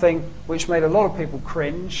something which made a lot of people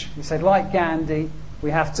cringe. He said, like Gandhi,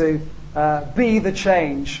 we have to be the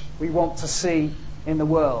change we want to see in the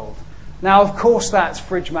world. Now, of course, that's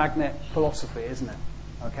fridge magnet philosophy, isn't it?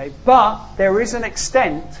 Okay, but there is an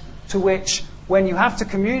extent to which, when you have to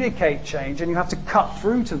communicate change and you have to cut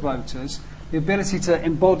through to voters, the ability to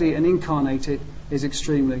embody and incarnate it is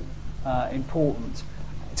extremely important.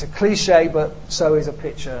 It's a cliche, but so is a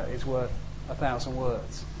picture is worth 1,000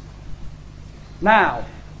 words. Now,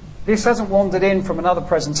 this hasn't wandered in from another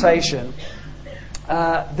presentation.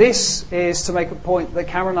 This is to make a point that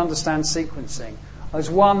Cameron understands sequencing. As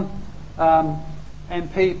one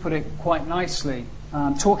MP put it quite nicely,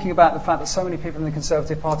 talking about the fact that so many people in the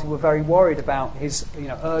Conservative Party were very worried about his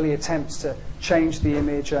early attempts to change the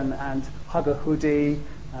image and hug a hoodie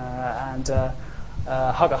and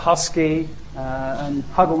hug a husky and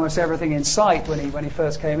hug almost everything in sight when he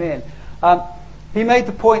first came in. He made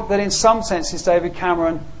the point that in some senses David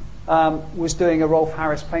Cameron was doing a Rolf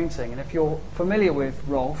Harris painting. And if you're familiar with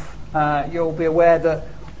Rolf, you'll be aware that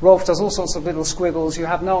Rolf does all sorts of little squiggles. You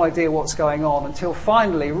have no idea what's going on until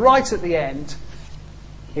finally, right at the end,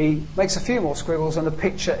 he makes a few more squiggles and the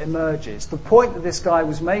picture emerges. The point that this guy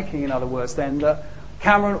was making, in other words, then, that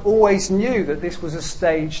Cameron always knew that this was a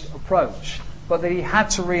staged approach, but that he had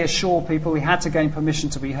to reassure people, he had to gain permission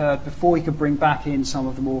to be heard before he could bring back in some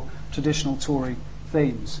of the more traditional Tory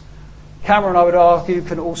themes. Cameron, I would argue,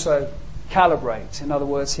 can also calibrate. In other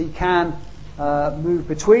words, he can move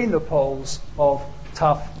between the poles of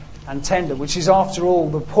tough and tender, which is, after all,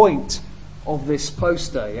 the point of this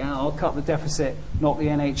poster. Yeah? I'll cut the deficit, not the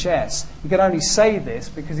NHS. He could only say this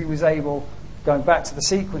because he was able, going back to the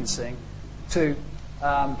sequencing, to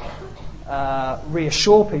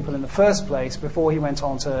reassure people in the first place before he went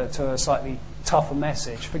on to a slightly tougher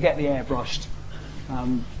message. Forget the airbrushed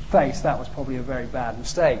face. That was probably a very bad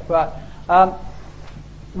mistake. But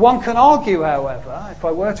one can argue, however, if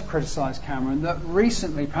I were to criticise Cameron, that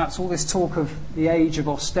recently perhaps all this talk of the age of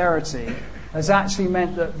austerity has actually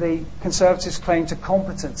meant that the Conservatives' claim to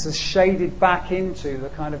competence has shaded back into the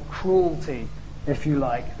kind of cruelty, if you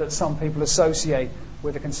like, that some people associate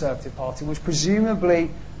with the Conservative Party, which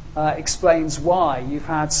presumably explains why you've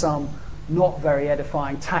had some not very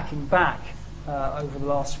edifying tacking back over the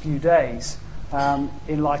last few days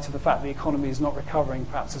in light of the fact the economy is not recovering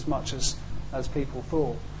perhaps as much as people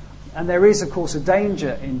thought. And there is, of course, a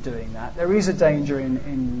danger in doing that. There is a danger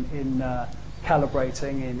in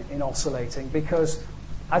calibrating, in oscillating, because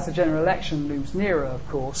as the general election looms nearer, of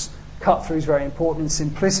course, cut-through is very important and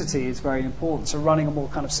simplicity is very important. So running a more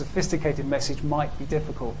kind of sophisticated message might be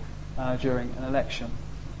difficult during an election.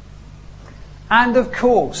 And of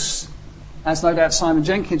course, as no doubt Simon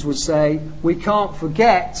Jenkins would say, we can't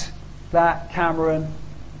forget that Cameron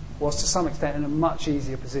was to some extent in a much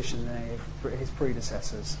easier position than his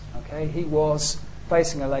predecessors. Okay? He was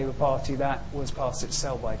facing a Labour Party that was past its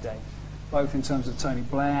sell-by date, both in terms of Tony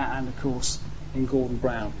Blair and, of course, in Gordon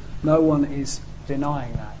Brown. No one is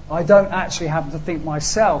denying that. I don't actually happen to think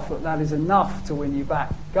myself that that is enough to win you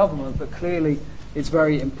back government, but clearly it's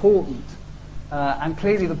very important. And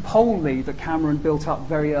clearly the poll lead that Cameron built up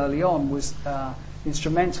very early on was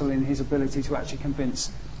instrumental in his ability to actually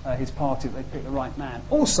convince his party that they picked the right man.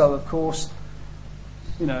 Also, of course,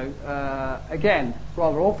 again,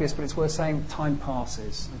 rather obvious, but it's worth saying, time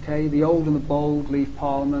passes. Okay, the old and the bold leave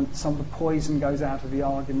Parliament. Some of the poison goes out of the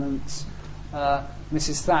arguments.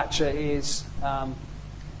 Mrs. Thatcher is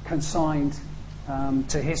consigned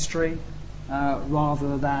to history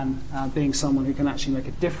rather than being someone who can actually make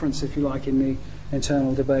a difference, if you like, in the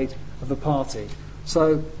internal debate of the party.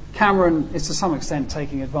 So Cameron is to some extent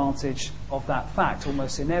taking advantage of that fact,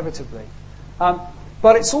 almost inevitably.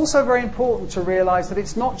 But it's also very important to realise that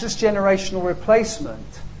it's not just generational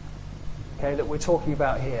replacement, okay, that we're talking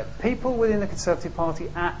about here. People within the Conservative Party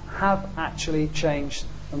have actually changed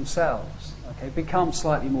themselves, okay, become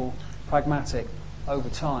slightly more pragmatic over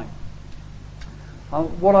time.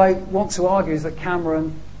 What I want to argue is that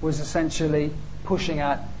Cameron was essentially pushing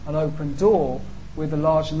at an open door with a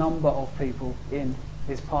large number of people in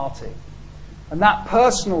his party. And that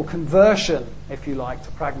personal conversion, if you like,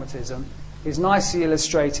 to pragmatism is nicely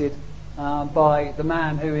illustrated by the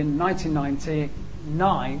man who in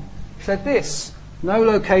 1999 said this: "No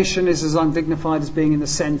location is as undignified as being in the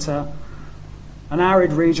centre, an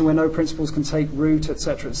arid region where no principles can take root,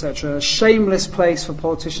 etc., etc. A shameless place for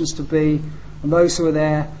politicians to be, and those who are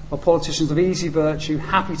there are politicians of easy virtue,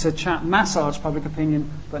 happy to massage public opinion,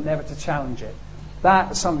 but never to challenge it."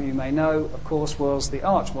 That, as some of you may know, of course, was the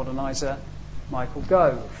arch-moderniser Michael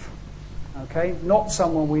Gove. Okay? Not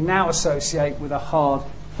someone we now associate with a hard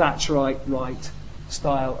Thatcherite right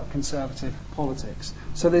style of Conservative politics.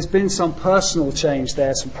 So there's been some personal change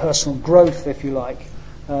there, some personal growth, if you like,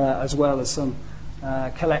 as well as some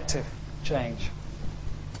collective change.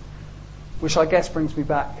 Which I guess brings me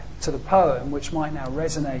back to the poem, which might now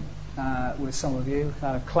resonate with some of you,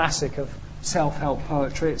 a classic of self-help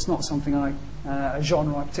poetry. It's not something a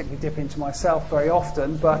genre I particularly dip into myself very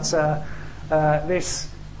often, but this,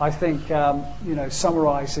 I think,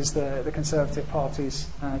 summarises the Conservative Party's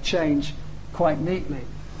change quite neatly.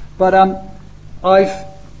 But I've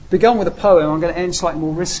begun with a poem. I'm going to end slightly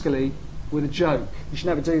more riskily with a joke. You should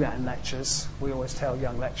never do that in lectures. We always tell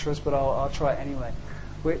young lecturers, but I'll try it anyway.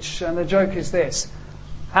 And the joke is this: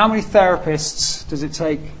 how many therapists does it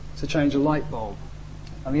take to change a light bulb?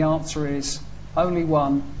 And the answer is only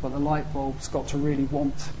one, but the light bulb's got to really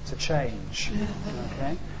want to change.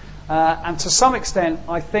 Okay? And to some extent,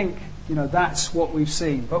 I think that's what we've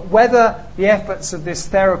seen. But whether the efforts of this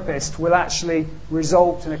therapist will actually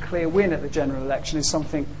result in a clear win at the general election is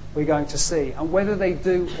something we're going to see. And whether they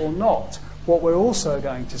do or not, what we're also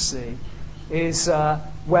going to see is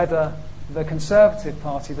whether the Conservative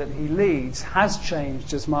Party that he leads has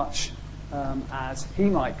changed as much as he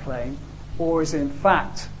might claim, or is in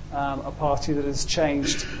fact a party that has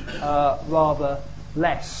changed rather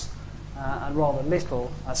less and rather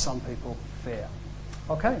little, as some people fear.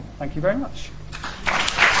 Okay, thank you very much.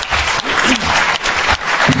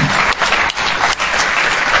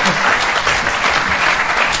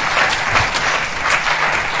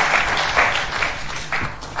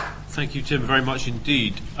 Thank you, Tim, very much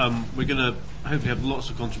indeed. We're going to hopefully have lots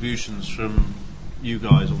of contributions from you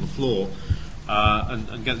guys on the floor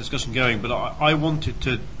and get the discussion going. But I wanted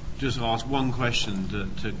to just ask one question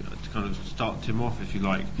to kind of start Tim off, if you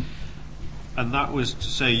like. And that was to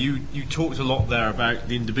say, you talked a lot there about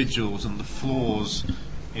the individuals and the flaws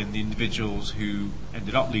in the individuals who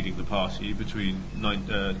ended up leading the party between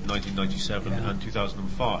 1997 and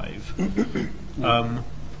 2005.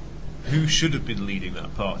 Who should have been leading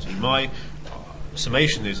that party? My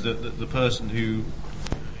summation is that the person who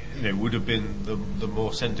would have been the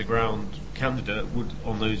more centre ground candidate would,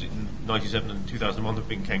 on those in 97 and 2001, have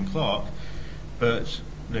been Ken Clarke. But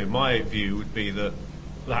my view would be that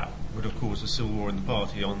would have caused a civil war in the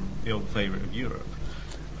party on the old favourite of Europe.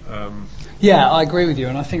 Yeah, I agree with you,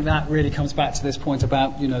 and I think that really comes back to this point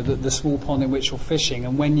about the small pond in which you're fishing,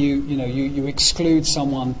 and when you exclude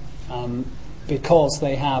someone because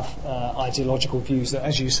they have ideological views that,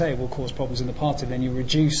 as you say, will cause problems in the party, then you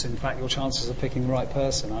reduce, in fact, your chances of picking the right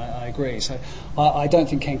person. I agree. So I don't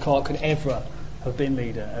think Ken Clarke could ever have been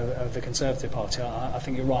leader of the Conservative Party. I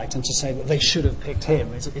think you're right. And to say that they should have picked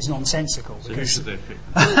him is nonsensical. So who should they pick?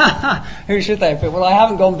 Who should they have picked? Well, I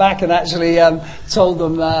haven't gone back and actually told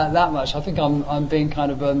them that much. I think I'm being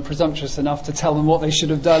kind of presumptuous enough to tell them what they should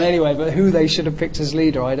have done anyway, but who they should have picked as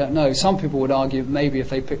leader, I don't know. Some people would argue maybe if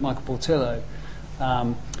they picked Michael Portillo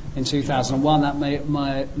in 2001, that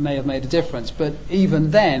may have made a difference. But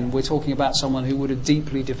even then, we're talking about someone who would have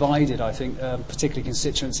deeply divided, I think, particularly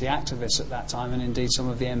constituency activists at that time, and indeed some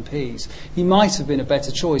of the MPs. He might have been a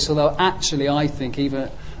better choice, although actually I think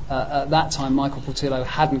even at that time Michael Portillo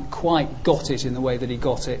hadn't quite got it in the way that he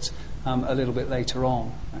got it a little bit later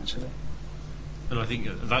on, actually. And I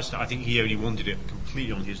think he only wanted it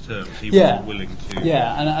completely on his terms. He wasn't willing to.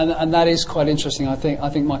 Yeah, and that is quite interesting. I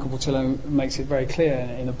think Michael Portillo makes it very clear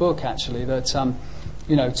in the book, actually, that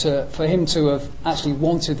for him to have actually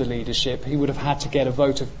wanted the leadership, he would have had to get a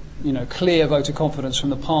vote of clear vote of confidence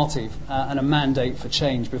from the party and a mandate for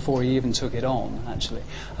change before he even took it on, actually.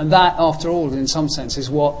 And that, after all, in some sense,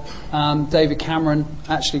 is what David Cameron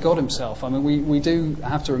actually got himself. I mean, we do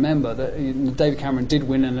have to remember that David Cameron did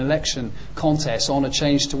win an election contest on a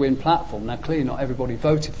change to win platform. Now, clearly not everybody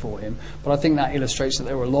voted for him, but I think that illustrates that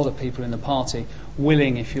there were a lot of people in the party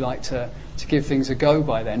willing, if you like, to give things a go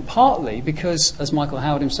by then. Partly because, as Michael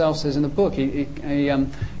Howard himself says in the book, he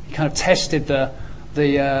kind of tested the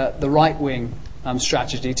right-wing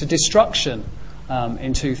strategy to destruction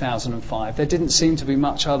in 2005. There didn't seem to be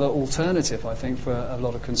much other alternative, I think, for a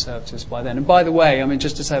lot of Conservatives by then. And by the way, I mean,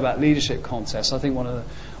 just to say about leadership contests, I think one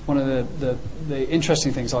of the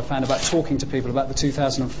interesting things I found about talking to people about the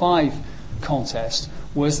 2005 contest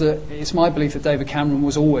was that it's my belief that David Cameron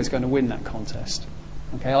was always going to win that contest.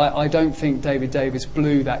 Okay, I don't think David Davis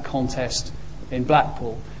blew that contest in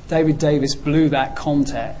Blackpool. David Davis blew that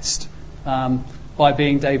contest by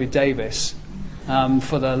being David Davis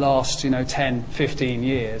for the last 10, 15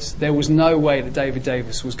 years. There was no way that David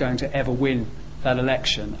Davis was going to ever win that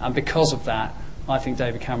election, and because of that, I think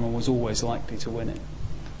David Cameron was always likely to win it.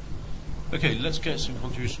 Okay, let's get some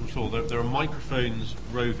contributions from the floor. There are microphones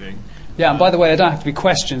roving. Yeah, and by the way, they don't have to be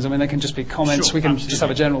questions. I mean, they can just be comments. Sure, we can absolutely. just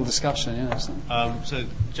have a general discussion. So,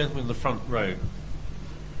 gentleman in the front row.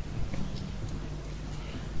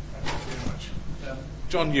 Thank you very much.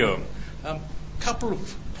 John Ewan. Couple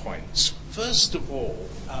of points. First of all,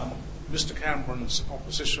 Mr. Cameron's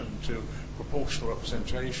opposition to proportional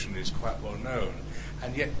representation is quite well known,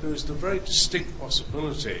 and yet there is the very distinct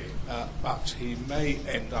possibility that he may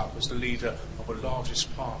end up as the leader of a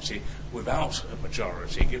largest party without a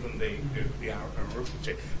majority, given the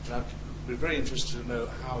arithmetic. And I'd be very interested to know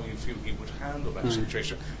how you feel he would handle that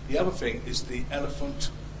situation. The other thing is the elephant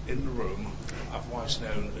in the room, otherwise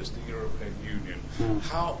known as the European Union.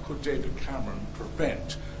 How could David Cameron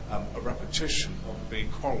prevent a repetition of the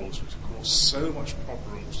quarrels which have caused so much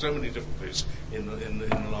problem, so many difficulties in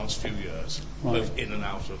the last few years, both in and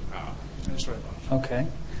out of power? Thanks very much. Okay.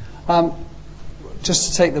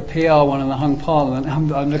 Just to take the PR one and the hung parliament,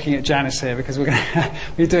 I'm looking at Janice here because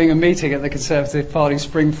we're doing a meeting at the Conservative Party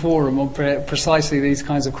Spring Forum on precisely these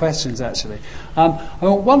kinds of questions, actually.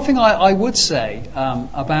 One thing I would say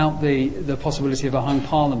about the possibility of a hung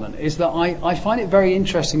parliament is that I find it very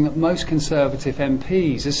interesting that most Conservative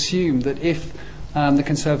MPs assume that if the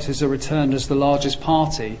Conservatives are returned as the largest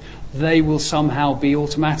party, they will somehow be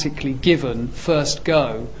automatically given first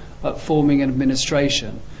go at forming an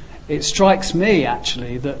administration. It strikes me,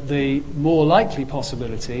 actually, that the more likely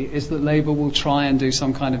possibility is that Labour will try and do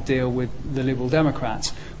some kind of deal with the Liberal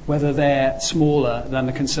Democrats, whether they're smaller than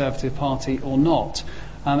the Conservative Party or not.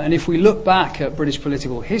 And if we look back at British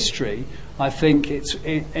political history, I think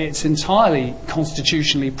it's entirely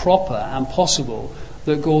constitutionally proper and possible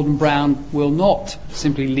that Gordon Brown will not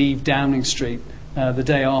simply leave Downing Street the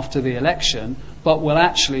day after the election, but will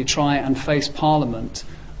actually try and face Parliament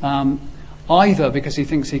either because he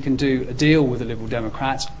thinks he can do a deal with the Liberal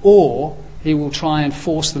Democrats, or he will try and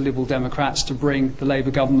force the Liberal Democrats to bring the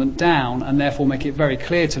Labour government down and therefore make it very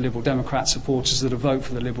clear to Liberal Democrat supporters that a vote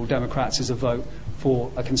for the Liberal Democrats is a vote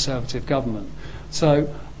for a Conservative government.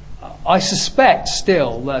 So I suspect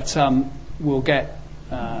still that we'll get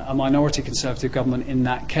a minority Conservative government in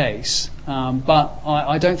that case, but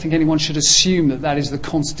I don't think anyone should assume that that is the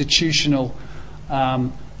constitutional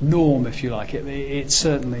norm, if you like. It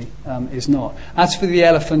certainly is not. As for the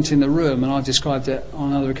elephant in the room, and I've described it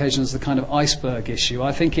on other occasions as the kind of iceberg issue,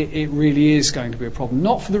 I think it really is going to be a problem.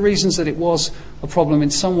 Not for the reasons that it was a problem in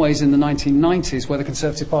some ways in the 1990s, where the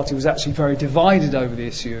Conservative Party was actually very divided over the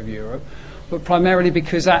issue of Europe, but primarily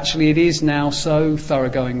because actually it is now so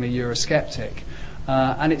thoroughgoingly Eurosceptic.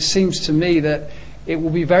 And it seems to me that it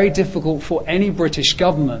will be very difficult for any British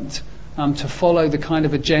government to follow the kind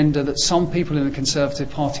of agenda that some people in the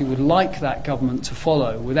Conservative Party would like that government to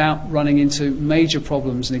follow without running into major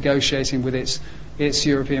problems negotiating with its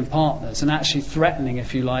European partners and actually threatening,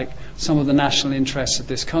 if you like, some of the national interests of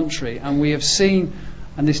this country. And we have seen,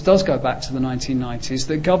 and this does go back to the 1990s,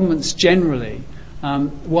 that governments generally,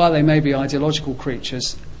 while they may be ideological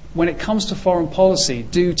creatures, when it comes to foreign policy,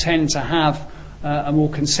 do tend to have a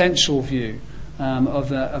more consensual view of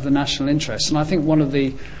the national interests. And I think one of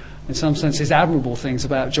the, in some senses, admirable things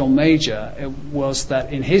about John Major was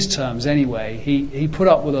that, in his terms anyway, he put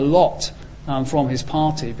up with a lot from his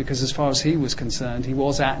party because, as far as he was concerned, he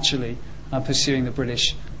was actually pursuing the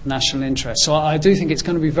British national interest. So I do think it's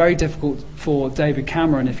going to be very difficult for David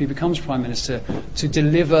Cameron, if he becomes Prime Minister, to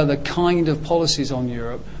deliver the kind of policies on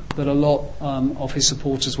Europe that a lot of his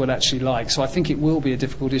supporters would actually like. So I think it will be a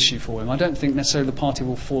difficult issue for him. I don't think necessarily the party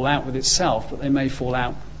will fall out with itself, but they may fall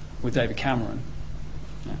out with David Cameron.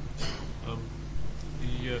 Yeah.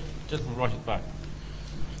 The gentleman right at the back.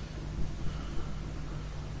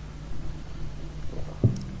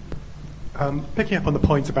 Picking up on the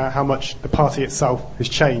point about how much the party itself has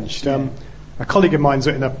changed, a colleague of mine's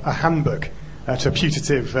written a handbook to a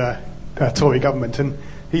putative Tory government, and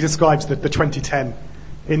he describes the 2010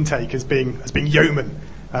 intake as being yeoman,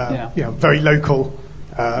 very local,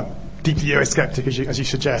 deeply Eurosceptic, as you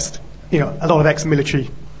suggest. A lot of ex-military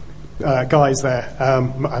guys there,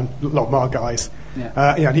 and a lot of Mar guys.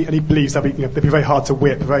 And he believes they'll be very hard to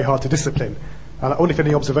whip, very hard to discipline. And I wonder if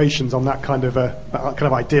any observations on that kind of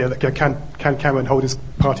idea that can Cameron hold his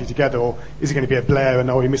party together, or is he going to be a Blair, and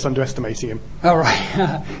are we misunderestimating him? Oh,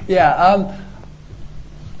 right.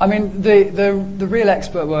 I mean, the real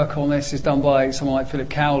expert work on this is done by someone like Philip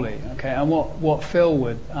Cowley. Okay, and what Phil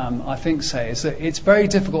would I think say is that it's very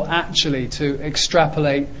difficult actually to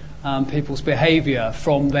extrapolate people's behaviour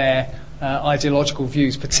from their ideological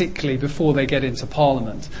views, particularly before they get into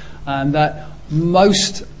Parliament, and that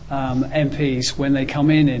most MPs, when they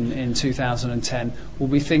come in 2010, will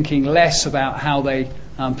be thinking less about how they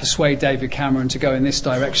persuade David Cameron to go in this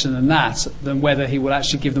direction and that, than whether he will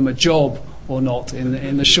actually give them a job or not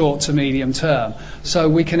in the short to medium term. So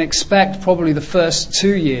we can expect probably the first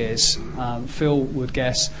 2 years, Phil would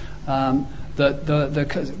guess, that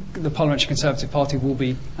the Parliamentary Conservative Party will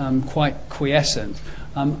be quite quiescent.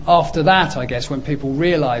 After that, I guess, when people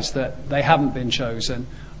realise that they haven't been chosen,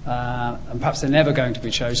 and perhaps they're never going to be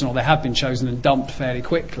chosen, or they have been chosen and dumped fairly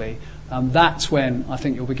quickly, that's when I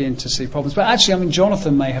think you'll begin to see problems. But actually, I mean,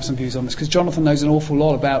 Jonathan may have some views on this, because Jonathan knows an awful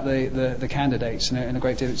lot about the candidates and a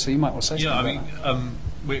great deal, so you might want to say something about that.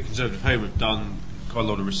 We at Conservative Home have done quite a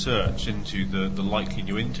lot of research into the likely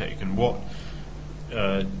new intake and what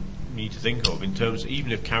need to think of in terms of,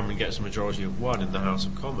 even if Cameron gets a majority of one in the House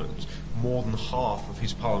of Commons, more than half of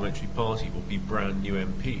his parliamentary party will be brand new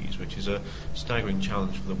MPs, which is a staggering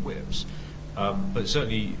challenge for the whips. But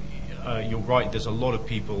certainly, you're right, there's a lot of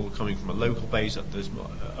people coming from a local base.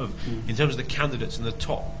 In terms of the candidates in the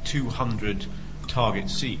top 200 target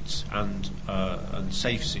seats and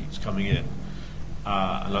safe seats coming in,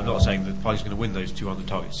 and I'm not saying that the party's going to win those 200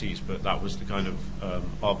 target seats, but that was the kind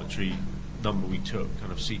of arbitrary number we took,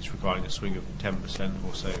 kind of seats requiring a swing of 10%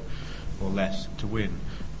 or so or less to win.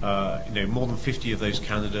 More than 50 of those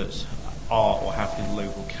candidates are or have been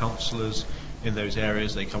local councillors in those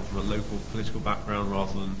areas. They come from a local political background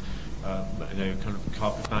rather than kind of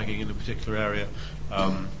carpetbagging in a particular area.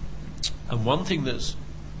 And one thing that's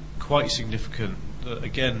quite significant that,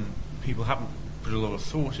 again, people haven't put a lot of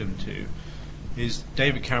thought into is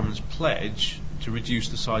David Cameron's pledge to reduce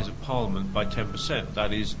the size of Parliament by 10%.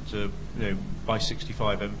 That is, by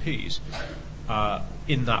 65 MPs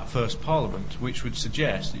in that first Parliament, which would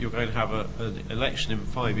suggest that you're going to have an election in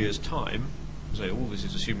 5 years' time. So all this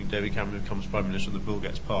is assuming David Cameron becomes Prime Minister and the bill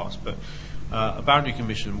gets passed. But a boundary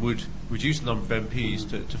commission would reduce the number of MPs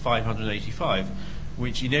to 585,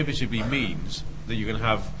 which inevitably means that you're going to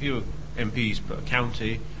have fewer MPs per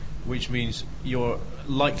county, which means you're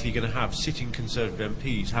likely going to have sitting Conservative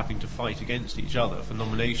MPs having to fight against each other for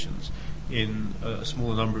nominations in a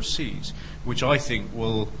smaller number of seats, which I think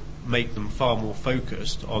will make them far more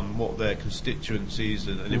focused on what their constituencies,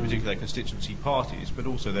 and in particular their constituency parties, but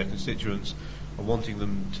also their constituents are wanting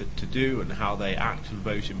them to do and how they act and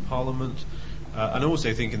vote in Parliament. And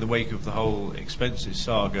also think in the wake of the whole expenses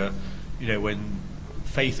saga, when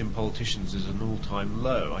faith in politicians is an all-time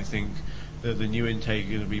low, I think the new intake are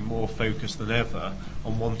going to be more focused than ever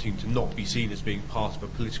on wanting to not be seen as being part of a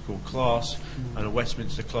political class and a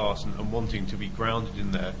Westminster class, and wanting to be grounded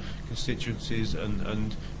in their constituencies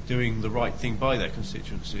and doing the right thing by their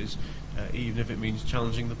constituencies, even if it means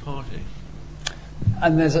challenging the party.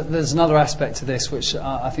 And there's another aspect to this which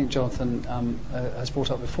I think Jonathan has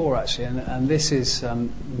brought up before, actually, and this is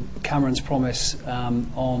Cameron's promise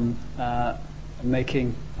on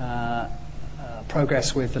making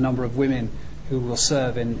progress with the number of women who will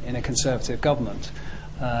serve in a Conservative government.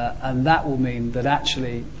 And that will mean that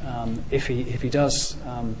actually, if he does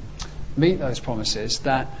meet those promises,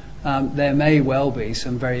 that there may well be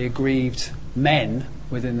some very aggrieved men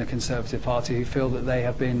within the Conservative Party who feel that they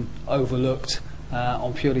have been overlooked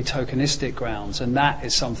on purely tokenistic grounds, and that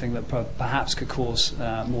is something that perhaps could cause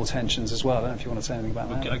more tensions as well. I don't know if you want to say anything about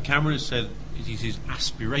that. Cameron has said it is his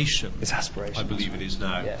aspiration. It's aspiration. I believe it is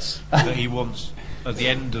now. Yes. That he wants, at the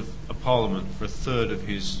end of a parliament, for a third of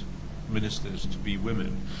his ministers to be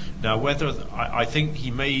women. Now, whether I think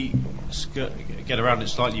he may get around it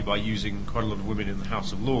slightly by using quite a lot of women in the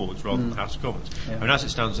House of Lords rather than the House of Commons. Yeah. I mean, as it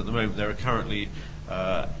stands at the moment, there are currently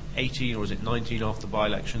 18 or is it 19 after the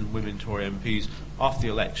by-election women Tory MPs. After the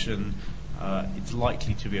election, it's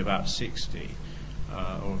likely to be about 60,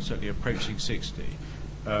 or certainly approaching 60.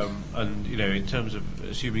 And in terms of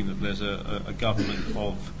assuming that there's a government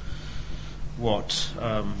of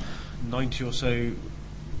 90 or so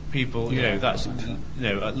people, that's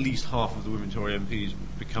at least half of the women Tory MPs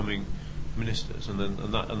becoming ministers, and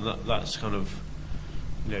that's kind of.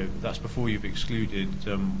 That's before you've excluded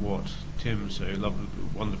what Tim so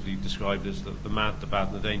wonderfully described as the mad, the bad,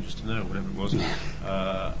 and the dangerous to know, whatever it was.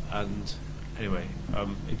 And anyway,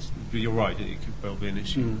 you're right, it could well be an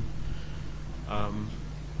issue.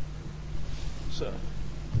 Sir.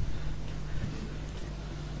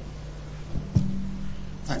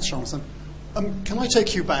 Thanks, Jonathan. Can I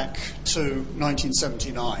take you back to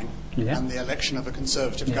 1979 and the election of a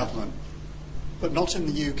Conservative government, but not in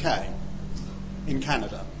the UK? In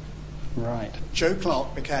Canada. Right. Joe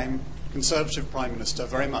Clark became Conservative Prime Minister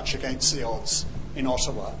very much against the odds in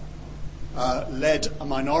Ottawa, led a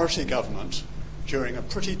minority government during a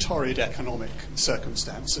pretty torrid economic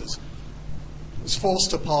circumstances, was forced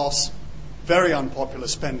to pass very unpopular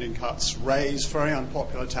spending cuts, raise very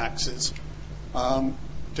unpopular taxes,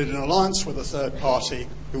 did an alliance with a third party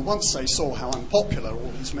who, once they saw how unpopular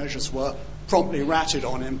all these measures were, promptly ratted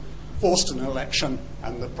on him, forced an election,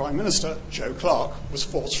 and the Prime Minister, Joe Clark, was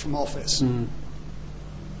forced from office.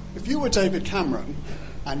 If you were David Cameron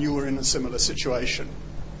and you were in a similar situation,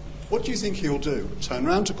 what do you think he'll do? Turn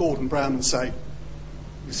round to Gordon Brown and say,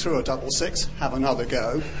 you threw a double six, have another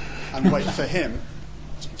go, and wait for him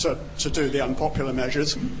to do the unpopular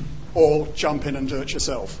measures, or jump in and do it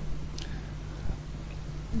yourself?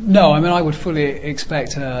 No, I mean, I would fully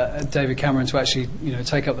expect David Cameron to actually,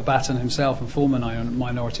 take up the baton himself and form a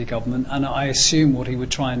minority government. And I assume what he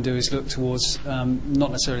would try and do is look towards not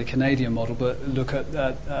necessarily a Canadian model, but look at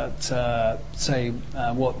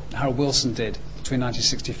what Harold Wilson did between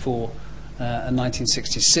 1964 and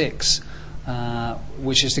 1966,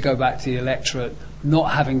 which is to go back to the electorate,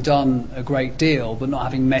 not having done a great deal, but not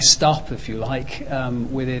having messed up, if you like,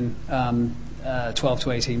 within 12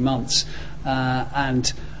 to 18 months.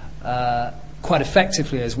 And quite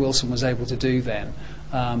effectively, as Wilson was able to do then,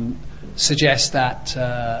 suggest that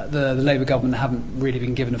the Labour government haven't really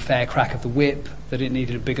been given a fair crack of the whip, that it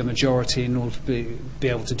needed a bigger majority in order to be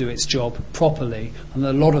able to do its job properly, and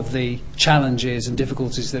that a lot of the challenges and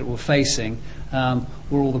difficulties that it were facing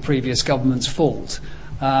were all the previous government's fault.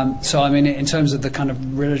 So, I mean, in terms of the kind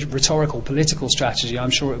of rhetorical political strategy,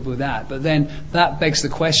 I'm sure it would be that. But then that begs the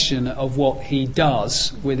question of what he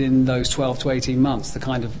does within those 12 to 18 months, the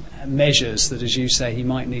kind of measures that, as you say, he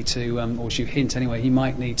might need to, or as you hint anyway, he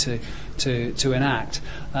might need to enact.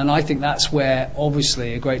 And I think that's where,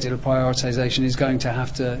 obviously, a great deal of prioritisation is going to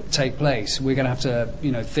have to take place. We're going to have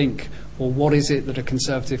to, think, well, what is it that a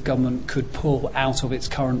Conservative government could pull out of its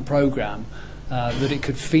current programme that it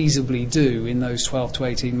could feasibly do in those 12 to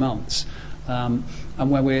 18 months. And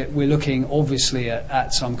when we're looking, obviously,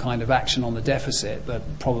 at some kind of action on the deficit, but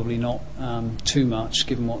probably not too much,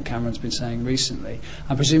 given what Cameron's been saying recently.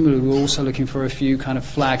 And presumably we're also looking for a few kind of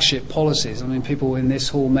flagship policies. I mean, people in this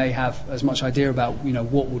hall may have as much idea about,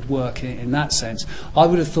 what would work in that sense. I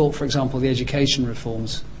would have thought, for example, the education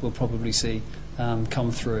reforms we'll probably see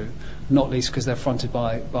come through, not least because they're fronted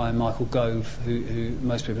by Michael Gove, who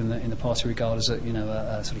most people in the party regard as a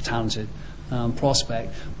sort of talented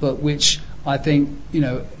prospect, but which I think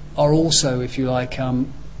are also, if you like,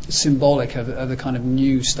 symbolic of the kind of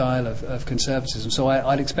new style of conservatism. So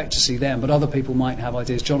I'd expect to see them, but other people might have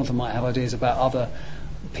ideas. Jonathan might have ideas about other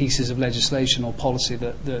pieces of legislation or policy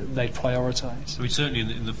that they'd prioritise. I mean, certainly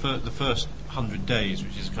in the first 100 days,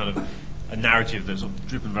 which is kind of a narrative that's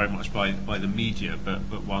driven very much by the media, but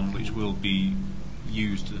one which will be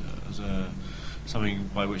used as something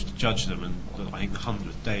by which to judge them. And I think the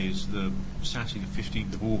 100th day is the Saturday, the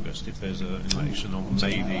 15th of August, if there's an election on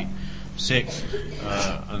May the 6th.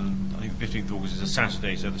 And I think the 15th of August is a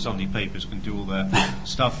Saturday, so the Sunday papers can do all their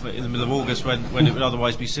stuff in the middle of August when it would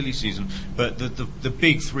otherwise be silly season. But the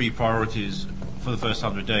big three priorities for the first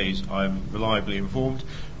 100 days, I'm reliably informed,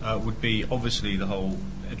 would be obviously the whole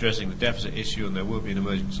addressing the deficit issue, and there will be an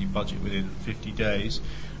emergency budget within 50 days.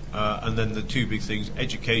 And then the two big things,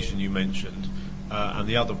 education you mentioned, and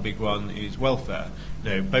the other big one is welfare.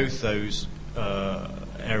 Now, both those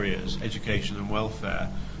areas, education and welfare,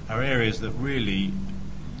 are areas that really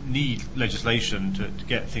need legislation to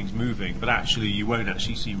get things moving, but actually you won't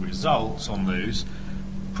actually see results on those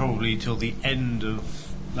probably till the end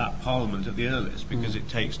of that Parliament at the earliest, because it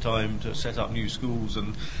takes time to set up new schools,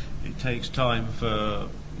 and it takes time for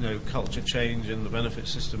culture change in the benefit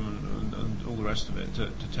system and all the rest of it to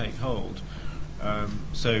take hold.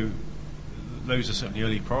 So those are certainly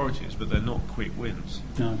early priorities, but they're not quick wins.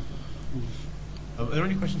 No. Are there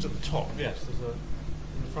any questions at the top? Yes, there's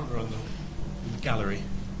in the front row in the gallery.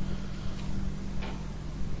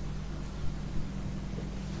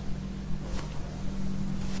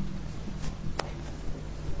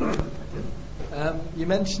 You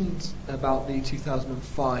mentioned about the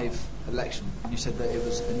 2005 election. You said that it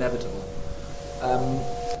was inevitable.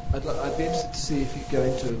 I'd be interested to see if you could go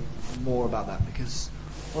into more about that, because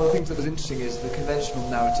one of the things that was interesting is the conventional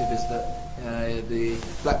narrative is that the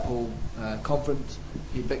Blackpool conference,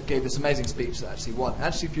 he gave this amazing speech that actually won.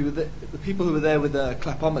 Actually, if you were the people who were there with the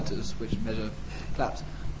clapometers, which measure claps,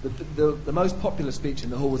 the most popular speech in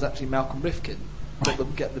the hall was actually Malcolm Rifkin. Got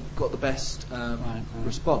the best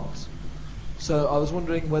response. So I was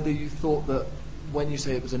wondering whether you thought that when you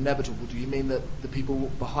say it was inevitable, do you mean that the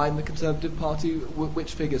people behind the Conservative Party,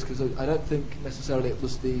 which figures? Because I don't think necessarily it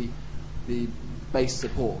was the base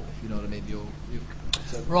support, if you know what I mean.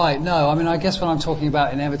 Right, no, I mean, I guess when I'm talking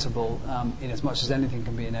about inevitable, in as much as anything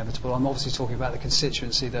can be inevitable, I'm obviously talking about the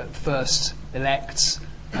constituency that first elects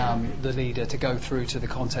the leader to go through to the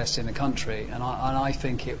contest in the country, and I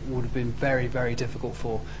think it would have been very, very difficult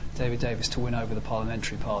for David Davis to win over the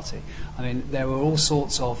parliamentary party. I mean, there were all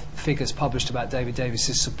sorts of figures published about David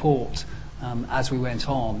Davis's support as we went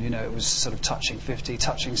on. It was sort of touching 50,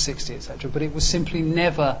 touching 60, etc., but it was simply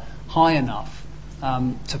never high enough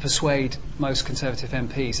to persuade most Conservative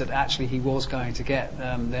MPs that actually he was going to get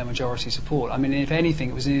their majority support. I mean, if anything,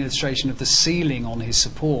 it was an illustration of the ceiling on his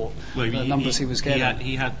support, the numbers he was getting.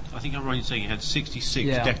 He had, I think I'm right in saying, he had 66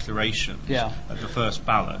 declarations at the first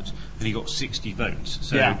ballot, and he got 60 votes.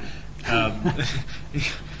 So,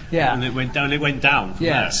 and it went down from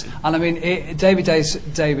there. And I mean, David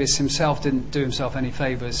Davis himself didn't do himself any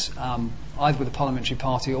favours, either with the parliamentary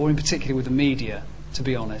party or in particular with the media, to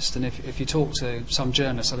be honest. And if you talk to some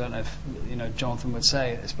journalists, I don't know if Jonathan would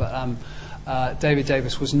say this, but David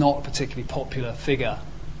Davis was not a particularly popular figure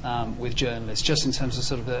with journalists, just in terms of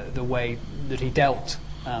sort of the way that he dealt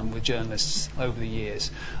with journalists over the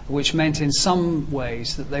years, which meant in some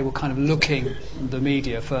ways that they were kind of looking, the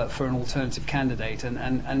media, for an alternative candidate.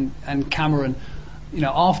 And Cameron,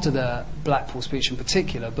 after the Blackpool speech in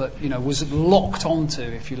particular, but was locked onto,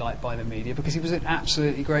 if you like, by the media, because he was an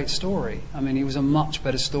absolutely great story. I mean, he was a much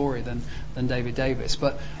better story than David Davis.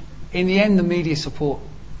 But in the end, the media support,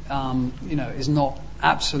 is not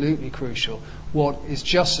absolutely crucial. What is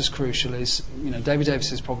just as crucial is, David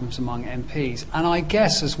Davis's problems among MPs, and I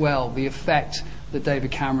guess as well the effect that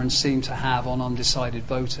David Cameron seemed to have on undecided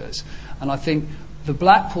voters. And I think the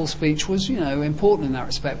Blackpool speech was, important in that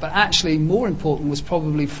respect, but actually more important was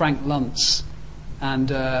probably Frank Luntz and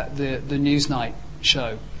the Newsnight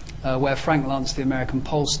show, where Frank Luntz, the American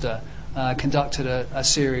pollster, conducted a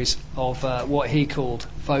series of what he called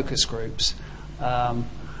focus groups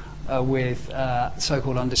with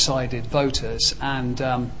so-called undecided voters,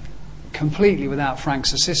 and completely without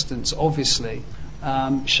Frank's assistance, obviously,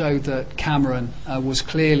 showed that Cameron was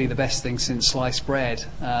clearly the best thing since sliced bread.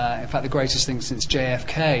 In fact, the greatest thing since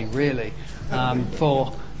JFK, really,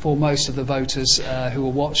 for most of the voters who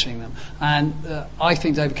were watching them. And I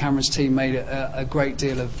think David Cameron's team made a great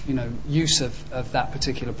deal of use of that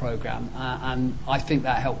particular programme, and I think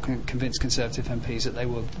that helped convince Conservative MPs that they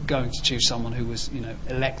were going to choose someone who was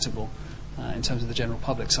electable in terms of the general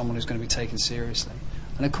public, someone who's going to be taken seriously.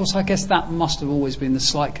 And of course, I guess that must have always been the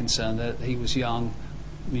slight concern, that he was young,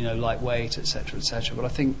 lightweight, etc., etc. But I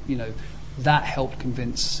think that helped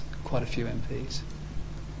convince quite a few MPs.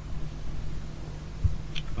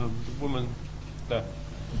 The woman there.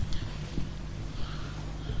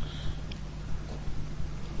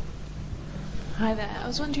 Hi there. I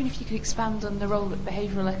was wondering if you could expand on the role that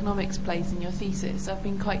behavioural economics plays in your thesis. I've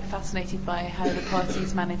been quite fascinated by how the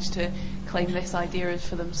parties managed to claim this idea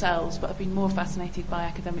for themselves, but I've been more fascinated by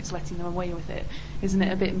academics letting them away with it. Isn't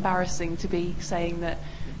it a bit embarrassing to be saying that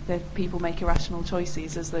people make irrational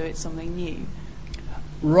choices as though it's something new?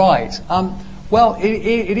 Right. Well,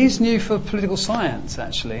 it is new for political science,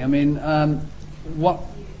 actually. I mean, what?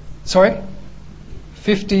 Sorry?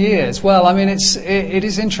 50 years. Well, I mean, it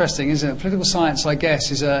is interesting, isn't it? Political science, I guess,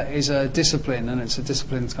 is a discipline, and it's a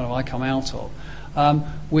discipline that's kind of I come out of,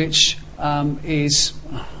 which is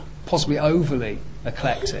possibly overly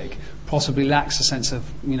eclectic, possibly lacks a sense of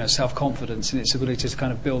self-confidence in its ability to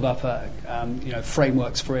kind of build up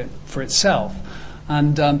frameworks for itself.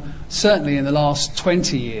 And certainly in the last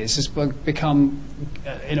 20 years has become,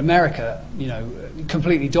 in America,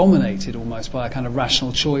 completely dominated almost by a kind of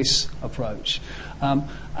rational choice approach.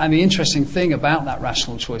 And the interesting thing about that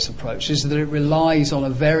rational choice approach is that it relies on a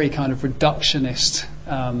very kind of reductionist,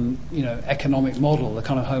 economic model, the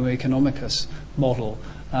kind of Homo economicus model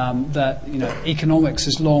that economics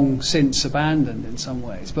has long since abandoned in some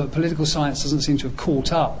ways. But political science doesn't seem to have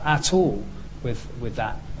caught up at all with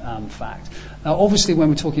that fact. Now, obviously, when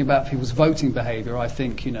we're talking about people's voting behaviour, I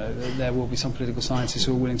think there will be some political scientists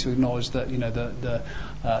who are willing to acknowledge that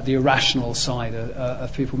the irrational side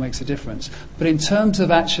of people makes a difference. But in terms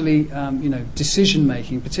of actually decision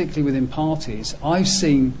making, particularly within parties, I've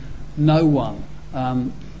seen no one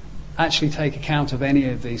actually take account of any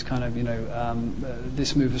of these kind of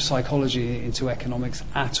this move of psychology into economics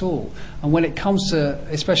at all. And when it comes to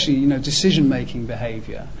especially decision making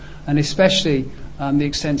behaviour, and especially the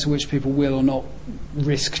extent to which people will or not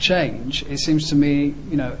risk change, it seems to me,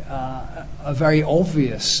 a very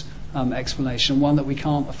obvious explanation, one that we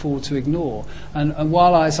can't afford to ignore. And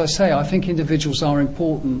while, as I say, I think individuals are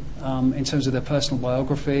important in terms of their personal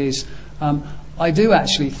biographies, I do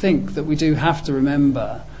actually think that we do have to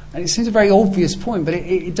remember, and it seems a very obvious point, but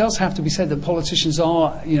it does have to be said that politicians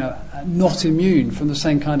are, not immune from the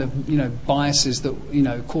same kind of, biases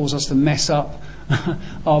that, cause us to mess up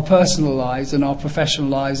our personal lives and our professional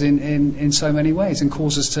lives in so many ways, and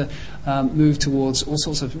cause us to move towards all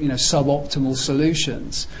sorts of suboptimal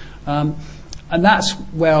solutions. And that's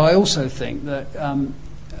where I also think that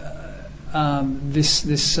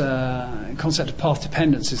this concept of path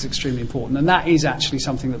dependence is extremely important, and that is actually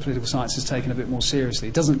something that political science has taken a bit more seriously.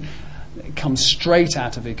 It doesn't come straight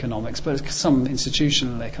out of economics, but some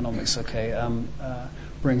institutional economics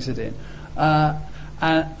brings it in.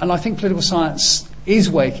 And I think political science is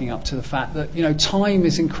waking up to the fact that time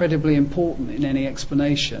is incredibly important in any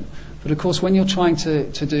explanation. But of course, when you're trying to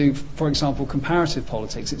do, for example, comparative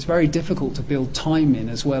politics, it's very difficult to build time in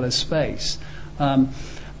as well as space.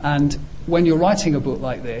 And when you're writing a book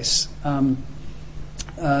like this, what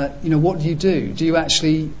do you do? Do you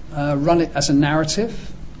actually run it as a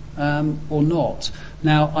narrative or not?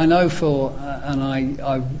 Now, I know and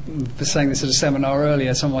I was saying this at a seminar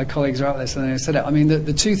earlier, some of my colleagues are out there and they said it. I mean,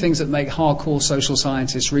 the two things that make hardcore social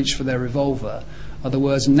scientists reach for their revolver are the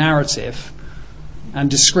words narrative and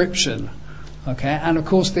description. Okay, and of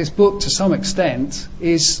course this book to some extent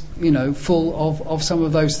is full of some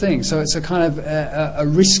of those things. So it's a kind of a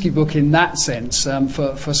risky book in that sense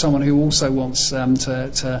for someone who also wants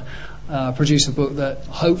to produce a book that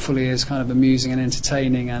hopefully is kind of amusing and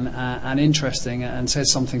entertaining and interesting and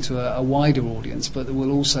says something to a wider audience, but that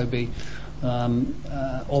will also be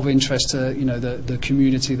of interest to the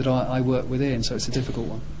community that I work within. So it's a difficult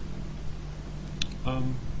one. The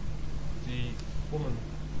woman.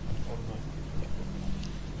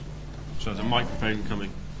 So there's a microphone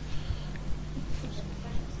coming.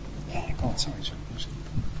 Oh, sorry.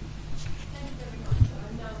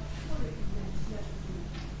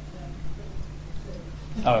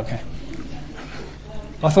 Oh, okay.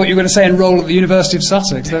 I thought you were going to say enroll at the University of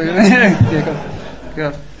Sussex. Yeah,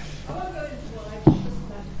 good.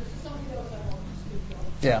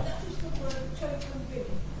 Yeah.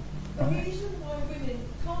 The reason why women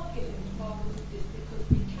can't get into Parliament is because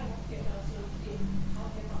we cannot get ourselves in,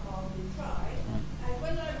 however hard we try. And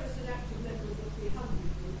when I was an active member of the 300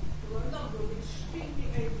 group, there were a number of extremely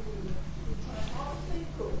able women who tried hard as they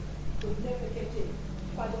could never get in.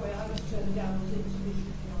 By the way, I was turned down as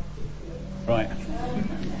insufficiently articulate. Right.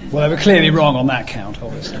 Well, they were clearly wrong on that count,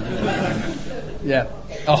 obviously. Yeah.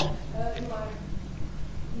 Oh. In my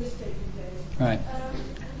mistaken days. Right.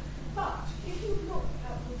 But if you look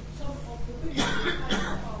at some of the women who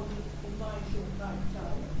have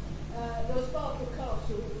there was Barbara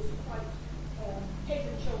Castle, who was quite head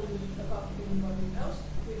and shoulders above anybody else.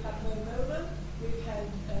 We've had Mo Nolan, we've had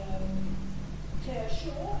Claire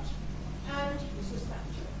Short, and Mrs.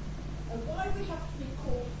 Thatcher. And why we have to be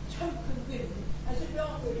called token women, as if we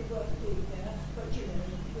aren't really worth being there, but you know,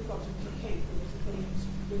 we've got to placate those things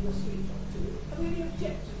with a sweet or two. I really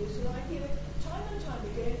object to this, and I hear it time and time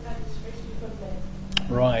again, and especially from men.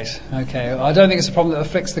 Right. Okay. I don't think it's a problem that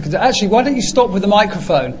afflicts the. Actually, why don't you stop with the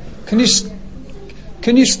microphone? Can you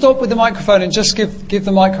stop with the microphone and just give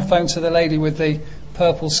the microphone to the lady with the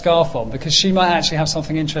purple scarf on, because she might actually have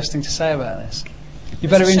something interesting to say about this. You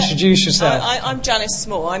better introduce yourself. I'm Janice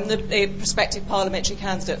Small. I'm the prospective parliamentary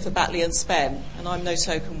candidate for Batley and Spen, and I'm no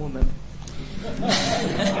token woman.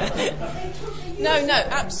 No,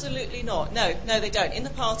 absolutely not. No, they don't. In the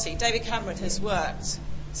party, David Cameron has worked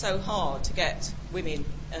so hard to get women,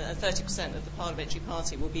 30% of the parliamentary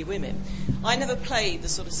party will be women. I never played the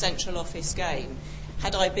sort of central office game.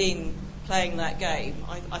 Had I been playing that game,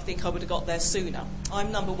 I think I would have got there sooner.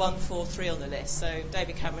 I'm number 143 on the list, so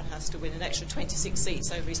David Cameron has to win an extra 26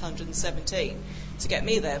 seats over his 117 to get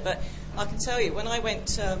me there. But I can tell you, when I went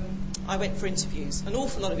for interviews, an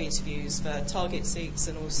awful lot of interviews for target seats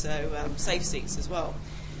and also safe seats as well.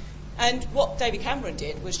 And what David Cameron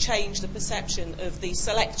did was change the perception of the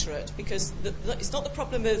selectorate, because it's not the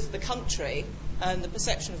problem of the country and the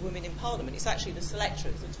perception of women in Parliament, it's actually the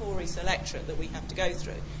selectorate, the Tory selectorate that we have to go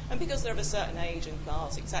through. And because they're of a certain age and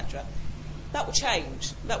class, etc., that will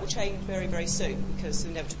change. That will change very, very soon,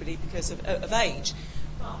 inevitably because of age.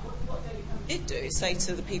 But what David Cameron did do is say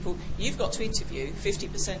to the people, you've got to interview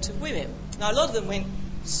 50% of women. Now, a lot of them went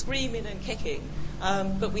screaming and kicking,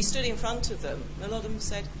 but we stood in front of them, and a lot of them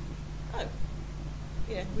said, oh,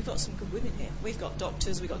 yeah, we've got some good women here. We've got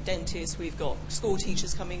doctors, we've got dentists, we've got school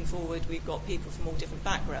teachers coming forward, we've got people from all different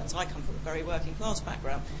backgrounds. I come from a very working class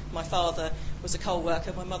background. My father was a coal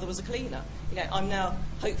worker, my mother was a cleaner. You know, I'm now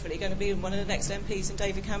hopefully going to be one of the next MPs in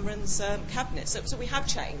David Cameron's cabinet. So we have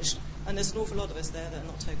changed, and there's an awful lot of us there that are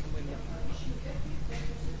not token women.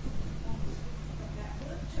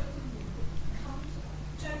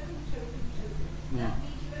 Yeah.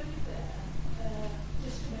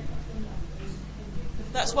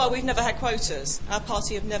 That's why we've never had quotas. Our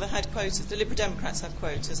party have never had quotas. The Liberal Democrats have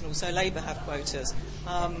quotas, and also Labour have quotas.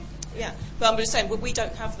 Yeah, but I'm just saying we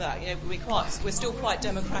don't have that. You know, we're still quite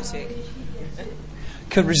democratic.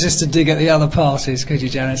 Couldn't resist a dig at the other parties, could you,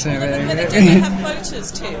 Janice? Well, they don't have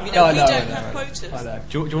quotas, Tim. You know, we don't have quotas. I know.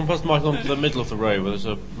 Do you want to pass the mic on to the middle of the row where there's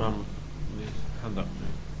a man with his hand up?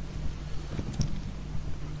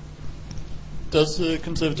 Does the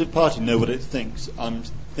Conservative Party know what it thinks? I'm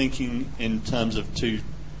thinking in terms of two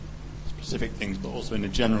specific things, but also in a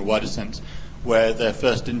general, wider sense, where their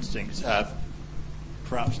first instincts have,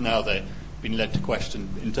 perhaps now they've been led to question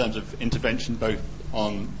in terms of intervention both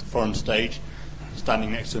on the foreign stage,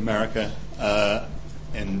 standing next to America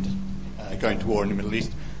and going to war in the Middle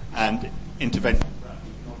East, and intervention perhaps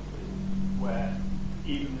economically, where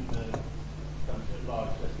even in the country at large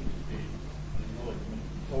there seems to be an acknowledgement,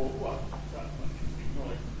 or what, perhaps not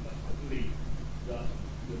acknowledgement, but a belief that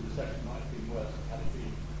the recession might have been worse had it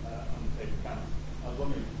been under David Cameron. I was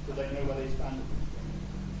wondering, do they know where they stand?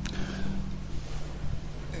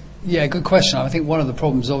 Yeah, good question. I think one of the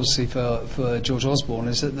problems, obviously, for George Osborne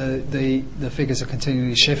is that the figures are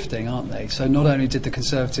continually shifting, aren't they? So not only did the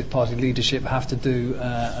Conservative Party leadership have to do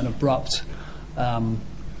an abrupt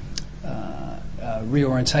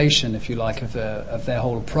reorientation, if you like, of their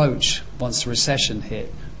whole approach once the recession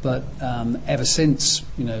hit, but ever since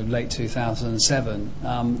late 2007,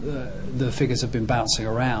 the figures have been bouncing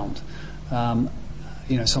around.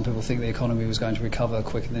 Some people think the economy was going to recover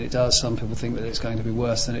quicker than it does. Some people think that it's going to be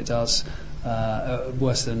worse than it does,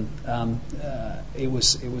 worse than it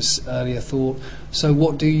was earlier thought. So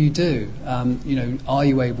what do you do? Are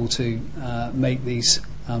you able to make these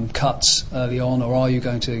cuts early on, or are you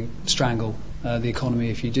going to strangle the economy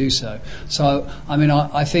if you do so? So,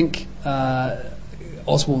 I think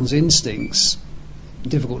Osborne's instincts,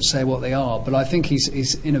 difficult to say what they are, but I think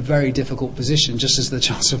he's in a very difficult position, just as the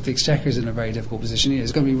Chancellor of the Exchequer is in a very difficult position.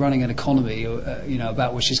 He's going to be running an economy,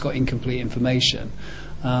 about which he's got incomplete information,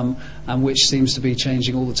 and which seems to be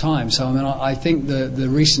changing all the time. So, I think the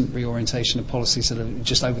recent reorientation of policy, sort of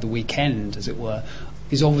just over the weekend, as it were,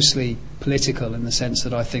 is obviously political in the sense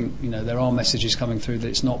that I think there are messages coming through that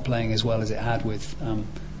it's not playing as well as it had with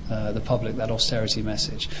the public, that austerity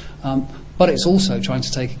message. But it's also trying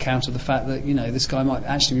to take account of the fact that this guy might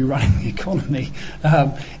actually be running the economy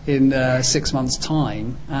in 6 months'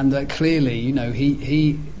 time, and that clearly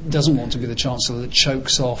he doesn't want to be the Chancellor that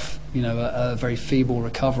chokes off a very feeble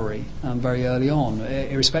recovery very early on,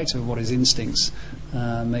 irrespective of what his instincts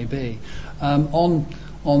may be.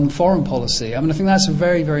 On foreign policy, I think that's a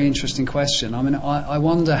very, very interesting question. I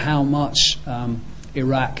wonder how much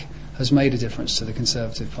Iraq has made a difference to the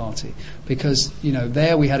Conservative Party, because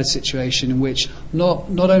there we had a situation in which not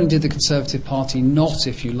only did the Conservative Party not,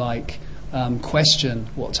 if you like, question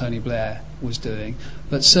what Tony Blair was doing,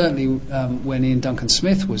 but certainly when Ian Duncan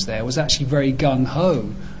Smith was there, was actually very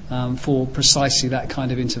gung-ho for precisely that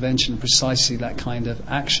kind of intervention, precisely that kind of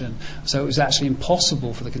action. So it was actually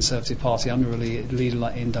impossible for the Conservative Party under a leader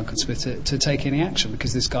like Ian Duncan Smith to take any action,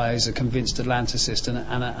 because this guy is a convinced Atlanticist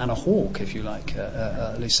and a hawk, if you like,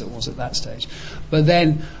 at least it was at that stage. But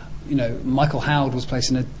then, Michael Howard was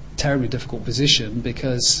placed in a terribly difficult position,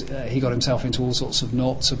 because he got himself into all sorts of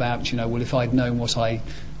knots about, well, if I'd known what I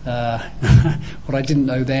didn't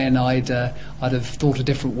know then, I'd have thought a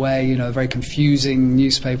different way. A very confusing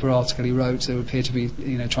newspaper article he wrote that appeared to be,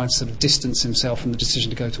 trying to sort of distance himself from the decision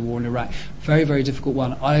to go to war in Iraq. Very, very difficult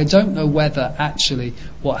one. I don't know whether actually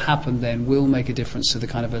what happened then will make a difference to the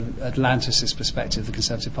kind of Atlanticist perspective the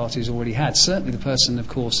Conservative Party has already had. Certainly the person, of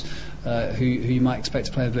course, who you might expect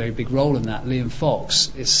to play a very big role in that, Liam Fox,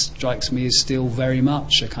 it strikes me as still very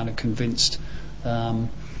much a kind of convinced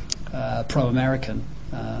pro-American.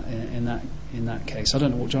 In that case, I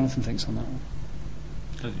don't know what Jonathan thinks on that one.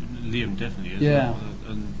 Liam definitely is. Yeah,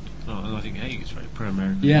 and I think Haig is very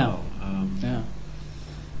pro-American. Yeah, as well. Yeah.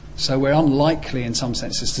 So we're unlikely, in some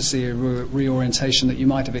senses, to see a reorientation that you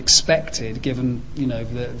might have expected, given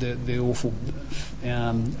the awful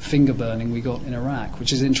finger burning we got in Iraq,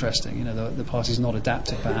 which is interesting. The party's not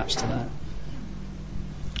adapted, perhaps, to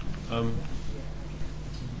that.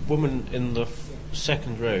 Woman in the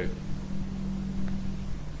second row.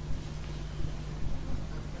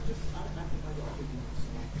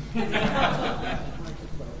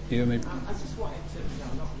 You and me. I just wanted to,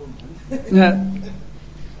 not woman. Yeah.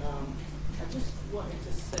 I just wanted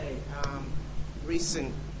to say,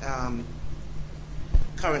 recent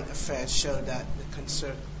current affairs show that the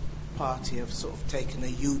Conservative Party have sort of taken a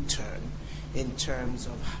U-turn in terms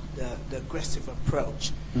of the aggressive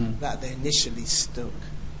approach that they initially took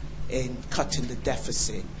in cutting the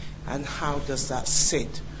deficit, and how does that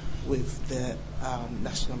sit with the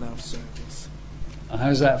National Health Service? How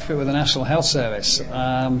does that fit with the National Health Service?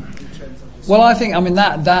 Well, I think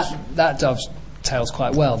that dovetails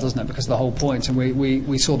quite well, doesn't it? Because the whole point, and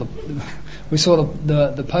we saw the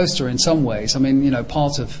poster in some ways.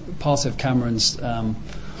 Part of Cameron's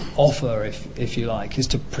offer, if you like, is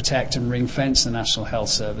to protect and ring-fence the National Health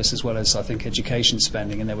Service, as well as, I think, education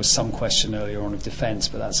spending. And there was some question earlier on of defence,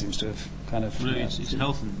 but that seems to have kind of... No, it's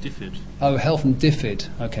health and DFID. Oh, health and DFID.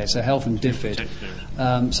 Okay, so health and DFID.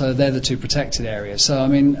 So they're the two protected areas. So,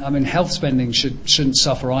 health spending shouldn't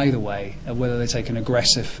suffer either way, whether they take an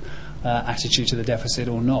aggressive attitude to the deficit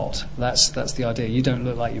or not. That's the idea. You don't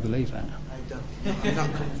look like you believe that. I'm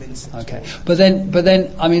not convinced. Okay, but then,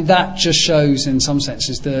 that just shows, in some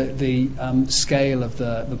senses, the scale of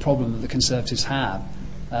the problem that the Conservatives had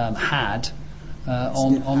on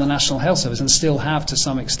the National Health Service, and still have to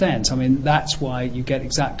some extent. That's why you get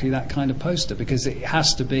exactly that kind of poster, because it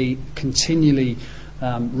has to be continually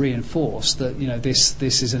reinforced that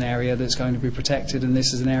this is an area that's going to be protected, and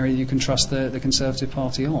this is an area you can trust the Conservative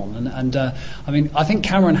Party on. And I think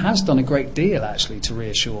Cameron has done a great deal actually to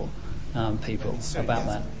reassure people about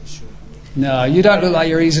that. No, you don't look like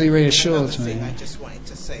you're easily reassured to me. I just wanted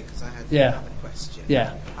to say, because I had another question.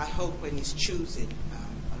 Yeah. I hope when he's choosing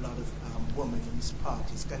a lot of women in his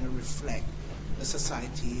party, it's going to reflect the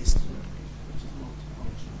society he is, which is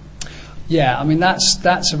multicultural. Yeah,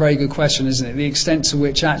 that's a very good question, isn't it? The extent to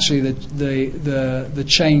which actually the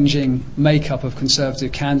changing makeup of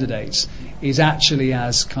Conservative candidates is actually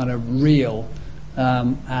as kind of real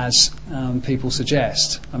as people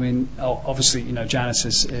suggest. Obviously, Janice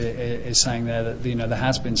is saying there that there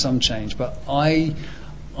has been some change, but I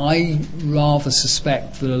rather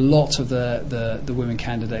suspect that a lot of the women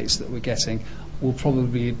candidates that we're getting will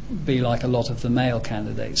probably be like a lot of the male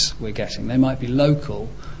candidates we're getting. They might be local,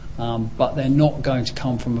 but they're not going to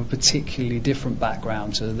come from a particularly different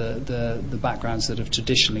background to the backgrounds that have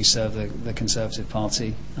traditionally served the Conservative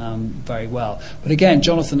Party very well. But again,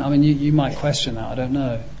 Jonathan, you might question that. I don't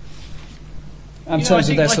know. In terms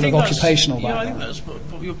of their sort of occupational background. I think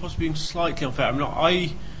that's you're possibly being slightly unfair.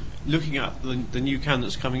 Looking at the new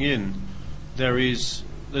candidates coming in, there is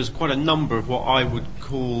there's quite a number of what I would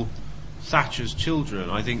call Thatcher's children.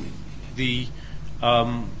 I think the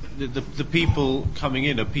people coming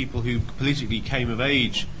in are people who politically came of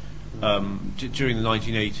age during the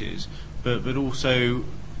 1980s, but also,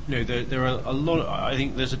 there are a lot. I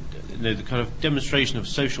think there's the kind of demonstration of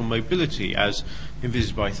social mobility as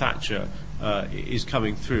envisaged by Thatcher is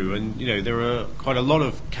coming through, and there are quite a lot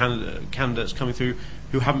of candidates coming through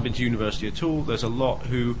who haven't been to university at all. There's a lot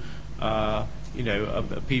who are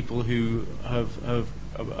people who are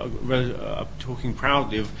talking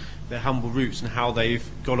proudly of their humble roots and how they've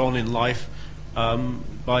got on in life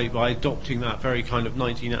by adopting that very kind of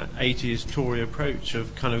 1980s Tory approach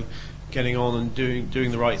of kind of getting on and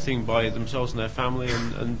doing the right thing by themselves and their family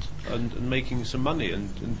and making some money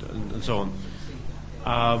and so on.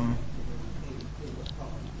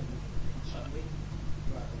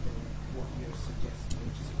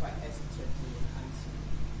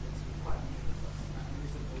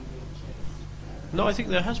 No, I think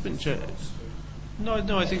there has been change.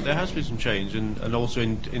 No, I think there has been some change, and also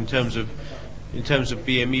in terms of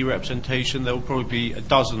BME representation, there will probably be a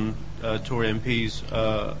dozen Tory MPs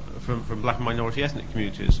from black and minority ethnic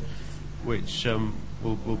communities, which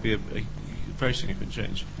will be a very significant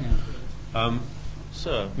change. Yeah.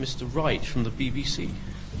 Sir, Mr. Wright from the BBC.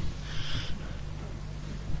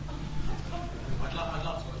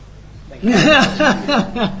 You've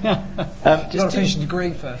got to finish your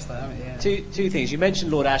degree first, though, haven't you? Yeah. Two things. You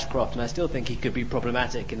mentioned Lord Ashcroft, and I still think he could be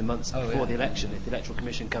problematic in the months before the election if the Electoral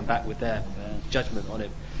Commission come back with their judgment on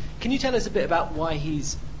him. Can you tell us a bit about why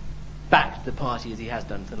he's backed the party as he has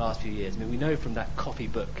done for the last few years? I mean, we know from that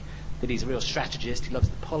copybook that he's a real strategist. He loves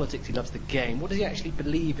the politics. He loves the game. What does he actually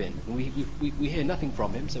believe in? We hear nothing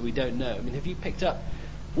from him, so we don't know. I mean, have you picked up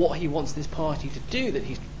what he wants this party to do that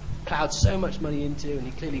he's ploughed so much money into, and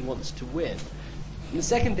he clearly wants to win? And the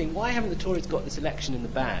second thing, why haven't the Tories got this election in the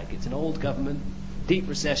bag? It's an old government, deep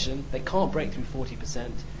recession, they can't break through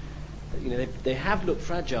 40%. They have looked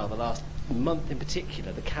fragile the last month in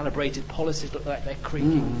particular. The calibrated policies look like they're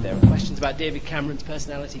creaking. There are questions about David Cameron's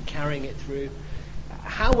personality carrying it through.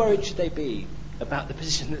 How worried should they be about the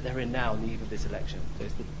position that they're in now on the eve of this election?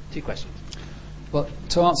 Those are the two questions. Well,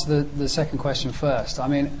 to answer the second question first, I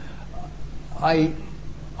mean, I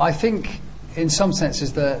think in some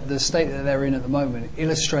senses the state that they're in at the moment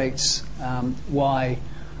illustrates why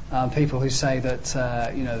people who say that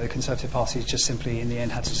the Conservative Party just simply in the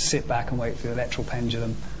end had to sit back and wait for the electoral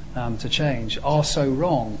pendulum to change are so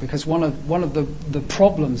wrong, because one of the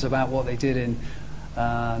problems about what they did in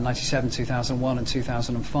 97, 2001 and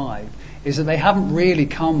 2005 is that they haven't really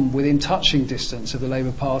come within touching distance of the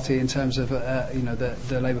Labour Party in terms of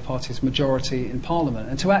the Labour Party's majority in Parliament,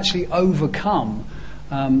 and to actually overcome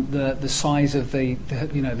the size of the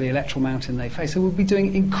electoral mountain they face. They would be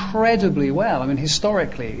doing incredibly well. I mean,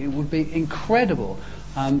 historically, it would be incredible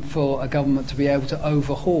for a government to be able to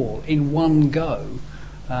overhaul in one go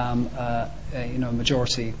a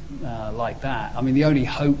majority like that. I mean, the only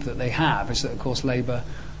hope that they have is that, of course, Labour,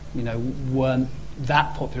 weren't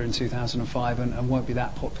that popular in 2005 and won't be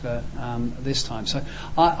that popular this time. So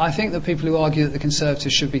I think that people who argue that the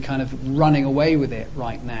Conservatives should be kind of running away with it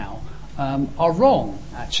right now are wrong,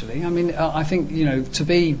 actually. I mean, I think, to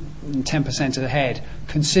be 10% ahead,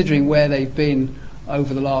 considering where they've been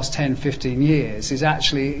over the last 10, 15 years, is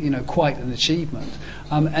actually, quite an achievement.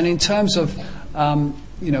 And in terms of,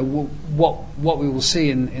 what we will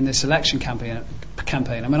see in this election campaign,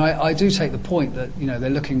 I mean, I do take the point that, they're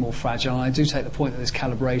looking more fragile, and I do take the point that this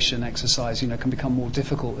calibration exercise, can become more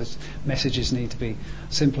difficult as messages need to be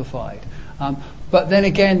simplified. But then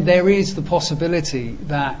again, there is the possibility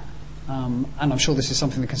that and I'm sure this is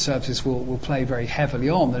something the Conservatives will play very heavily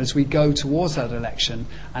on, that as we go towards that election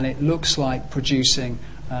and it looks like producing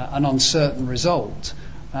an uncertain result,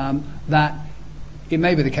 that it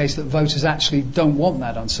may be the case that voters actually don't want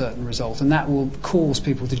that uncertain result, and that will cause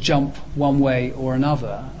people to jump one way or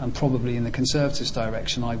another, and probably in the Conservatives'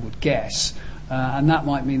 direction, I would guess. And that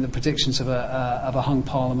might mean the predictions of a hung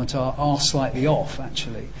Parliament are slightly off,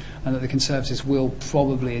 actually, and that the Conservatives will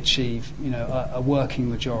probably achieve, a working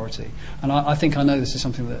majority. And I think I know this is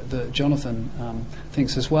something that Jonathan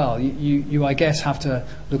thinks as well. You, I guess, have to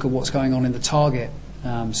look at what's going on in the target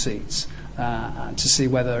seats to see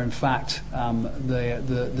whether, in fact,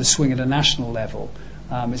 the swing at a national level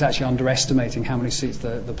is actually underestimating how many seats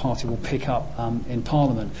the party will pick up in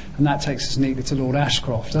Parliament. And that takes us neatly to Lord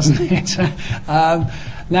Ashcroft, doesn't it?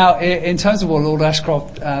 Now, in terms of what Lord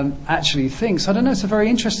Ashcroft actually thinks, I don't know, it's a very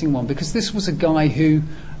interesting one, because this was a guy who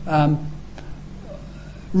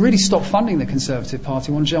really stopped funding the Conservative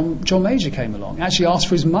Party when John Major came along. Actually asked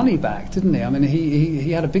for his money back, didn't he? I mean,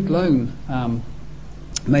 he had a big loan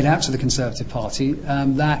made out to the Conservative Party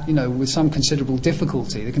that, with some considerable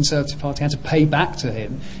difficulty, the Conservative Party had to pay back to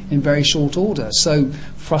him in very short order. So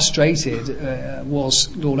frustrated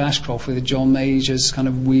was Lord Ashcroft with John Major's kind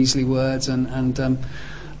of Weasley words and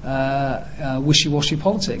wishy-washy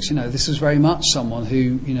politics. This was very much someone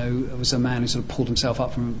who, was a man who sort of pulled himself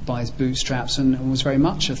up by his bootstraps and was very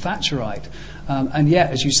much a Thatcherite. And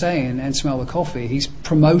yet, as you say, in Smell the Coffee, he's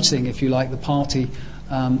promoting, if you like, the party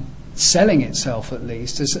selling itself, at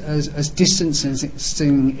least, as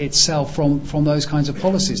distancing itself from those kinds of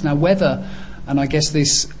policies. Now, whether, and I guess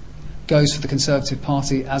this goes for the Conservative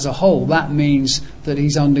Party as a whole, that means that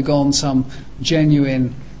he's undergone some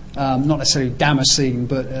genuine, not necessarily Damascene,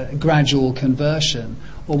 but gradual conversion,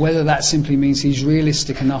 or whether that simply means he's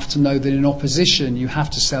realistic enough to know that in opposition you have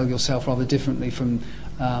to sell yourself rather differently from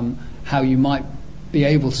how you might be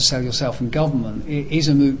able to sell yourself in government. It is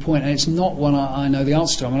a moot point, and it's not one I know the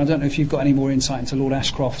answer to. I don't know if you've got any more insight into Lord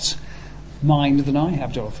Ashcroft's mind than I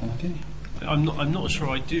have, Jonathan, have you? I'm not sure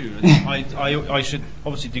I do. I should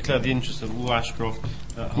obviously declare the interest of Lord Ashcroft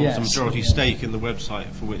holds a majority stake in the website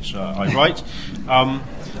for which I write.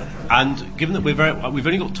 And given that we've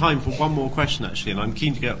only got time for one more question, actually, and I'm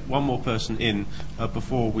keen to get one more person in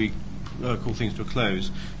before we call things to a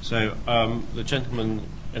close. So the gentleman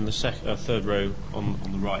in the third row on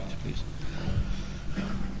the right, please.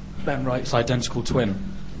 Ben Wright's identical twin.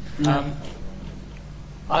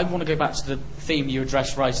 I want to go back to the theme you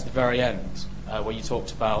addressed right at the very end, where you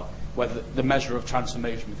talked about whether the measure of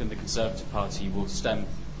transformation within the Conservative Party will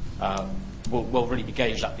really be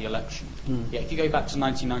gauged at the election. Yeah, if you go back to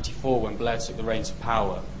 1994, when Blair took the reins of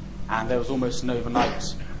power, and there was almost an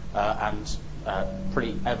overnight and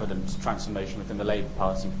pretty evident transformation within the Labour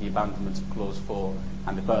Party with the abandonment of Clause 4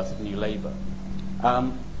 and the birth of New Labour.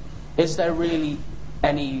 Is there really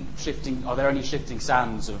any shifting? Are there any shifting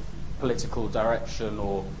sands of political direction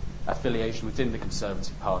or affiliation within the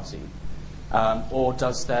Conservative Party, or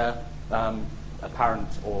does their apparent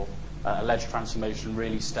or alleged transformation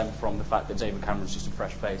really stem from the fact that David Cameron's just a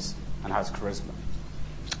fresh face and has charisma?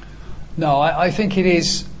 No, I think it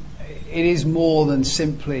is more than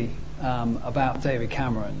simply about David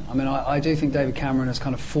Cameron. I do think David Cameron has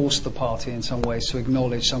kind of forced the party in some ways to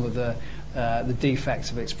acknowledge some of the defects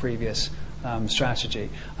of its previous strategy,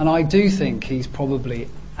 and I do think he's probably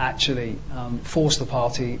actually forced the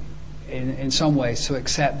party in some ways to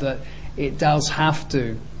accept that it does have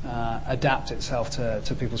to adapt itself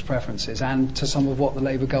to people's preferences and to some of what the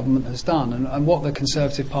Labour government has done. And what the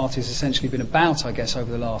Conservative Party has essentially been about, I guess,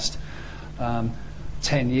 over the last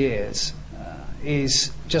 10 years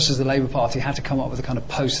is, just as the Labour Party had to come up with a kind of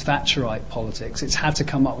post-Thatcherite politics, it's had to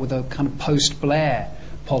come up with a kind of post-Blair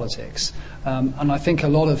politics. And I think a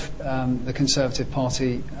lot of the Conservative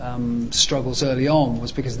Party struggles early on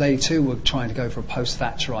was because they too were trying to go for a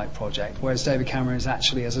post-Thatcherite project, whereas David Cameron is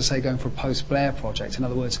actually, as I say, going for a post-Blair project. In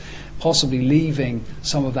other words, possibly leaving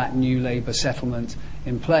some of that new Labour settlement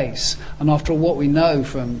in place. And after all, what we know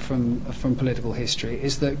from political history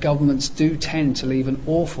is that governments do tend to leave an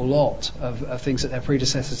awful lot of things that their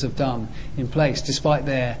predecessors have done in place, despite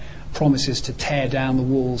their promises to tear down the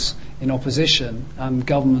walls in opposition.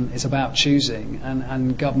 Government is about choosing,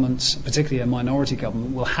 and governments, particularly a minority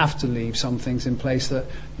government, will have to leave some things in place that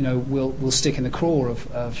will stick in the craw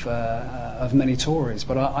of many Tories.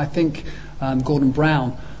 But I think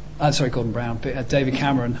David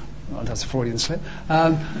Cameron. Oh, that's a Freudian slip.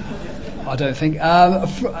 I don't think.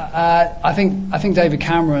 I think David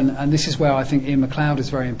Cameron, and this is where I think Ian MacLeod is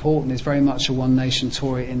very important, is very much a one-nation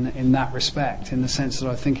Tory in that respect, in the sense that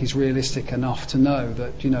I think he's realistic enough to know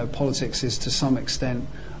that politics is to some extent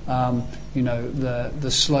the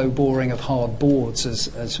slow boring of hard boards,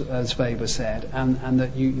 as Weber said, and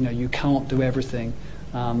that you can't do everything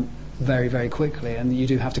very, very quickly, and you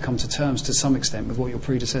do have to come to terms to some extent with what your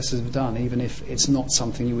predecessors have done, even if it's not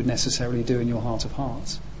something you would necessarily do in your heart of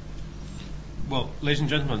hearts. Well, ladies and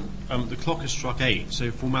gentlemen, the clock has struck 8, so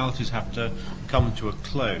formalities have to come to a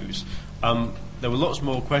close. There were lots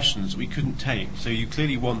more questions we couldn't take, so you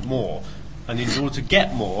clearly want more. And in order to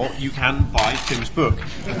get more, you can buy Tim's book.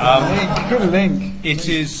 Good link. It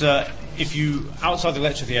is, if you outside the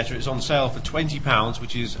lecture theatre, it's on sale for £20,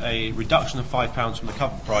 which is a reduction of £5 from the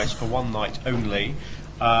cover price for one night only.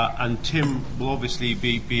 And Tim will obviously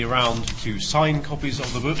be around to sign copies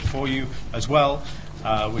of the book for you as well,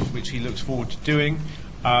 which he looks forward to doing.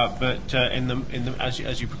 But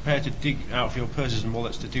as you prepare to dig out for your purses and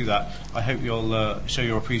wallets to do that, I hope you'll show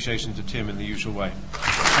your appreciation to Tim in the usual way.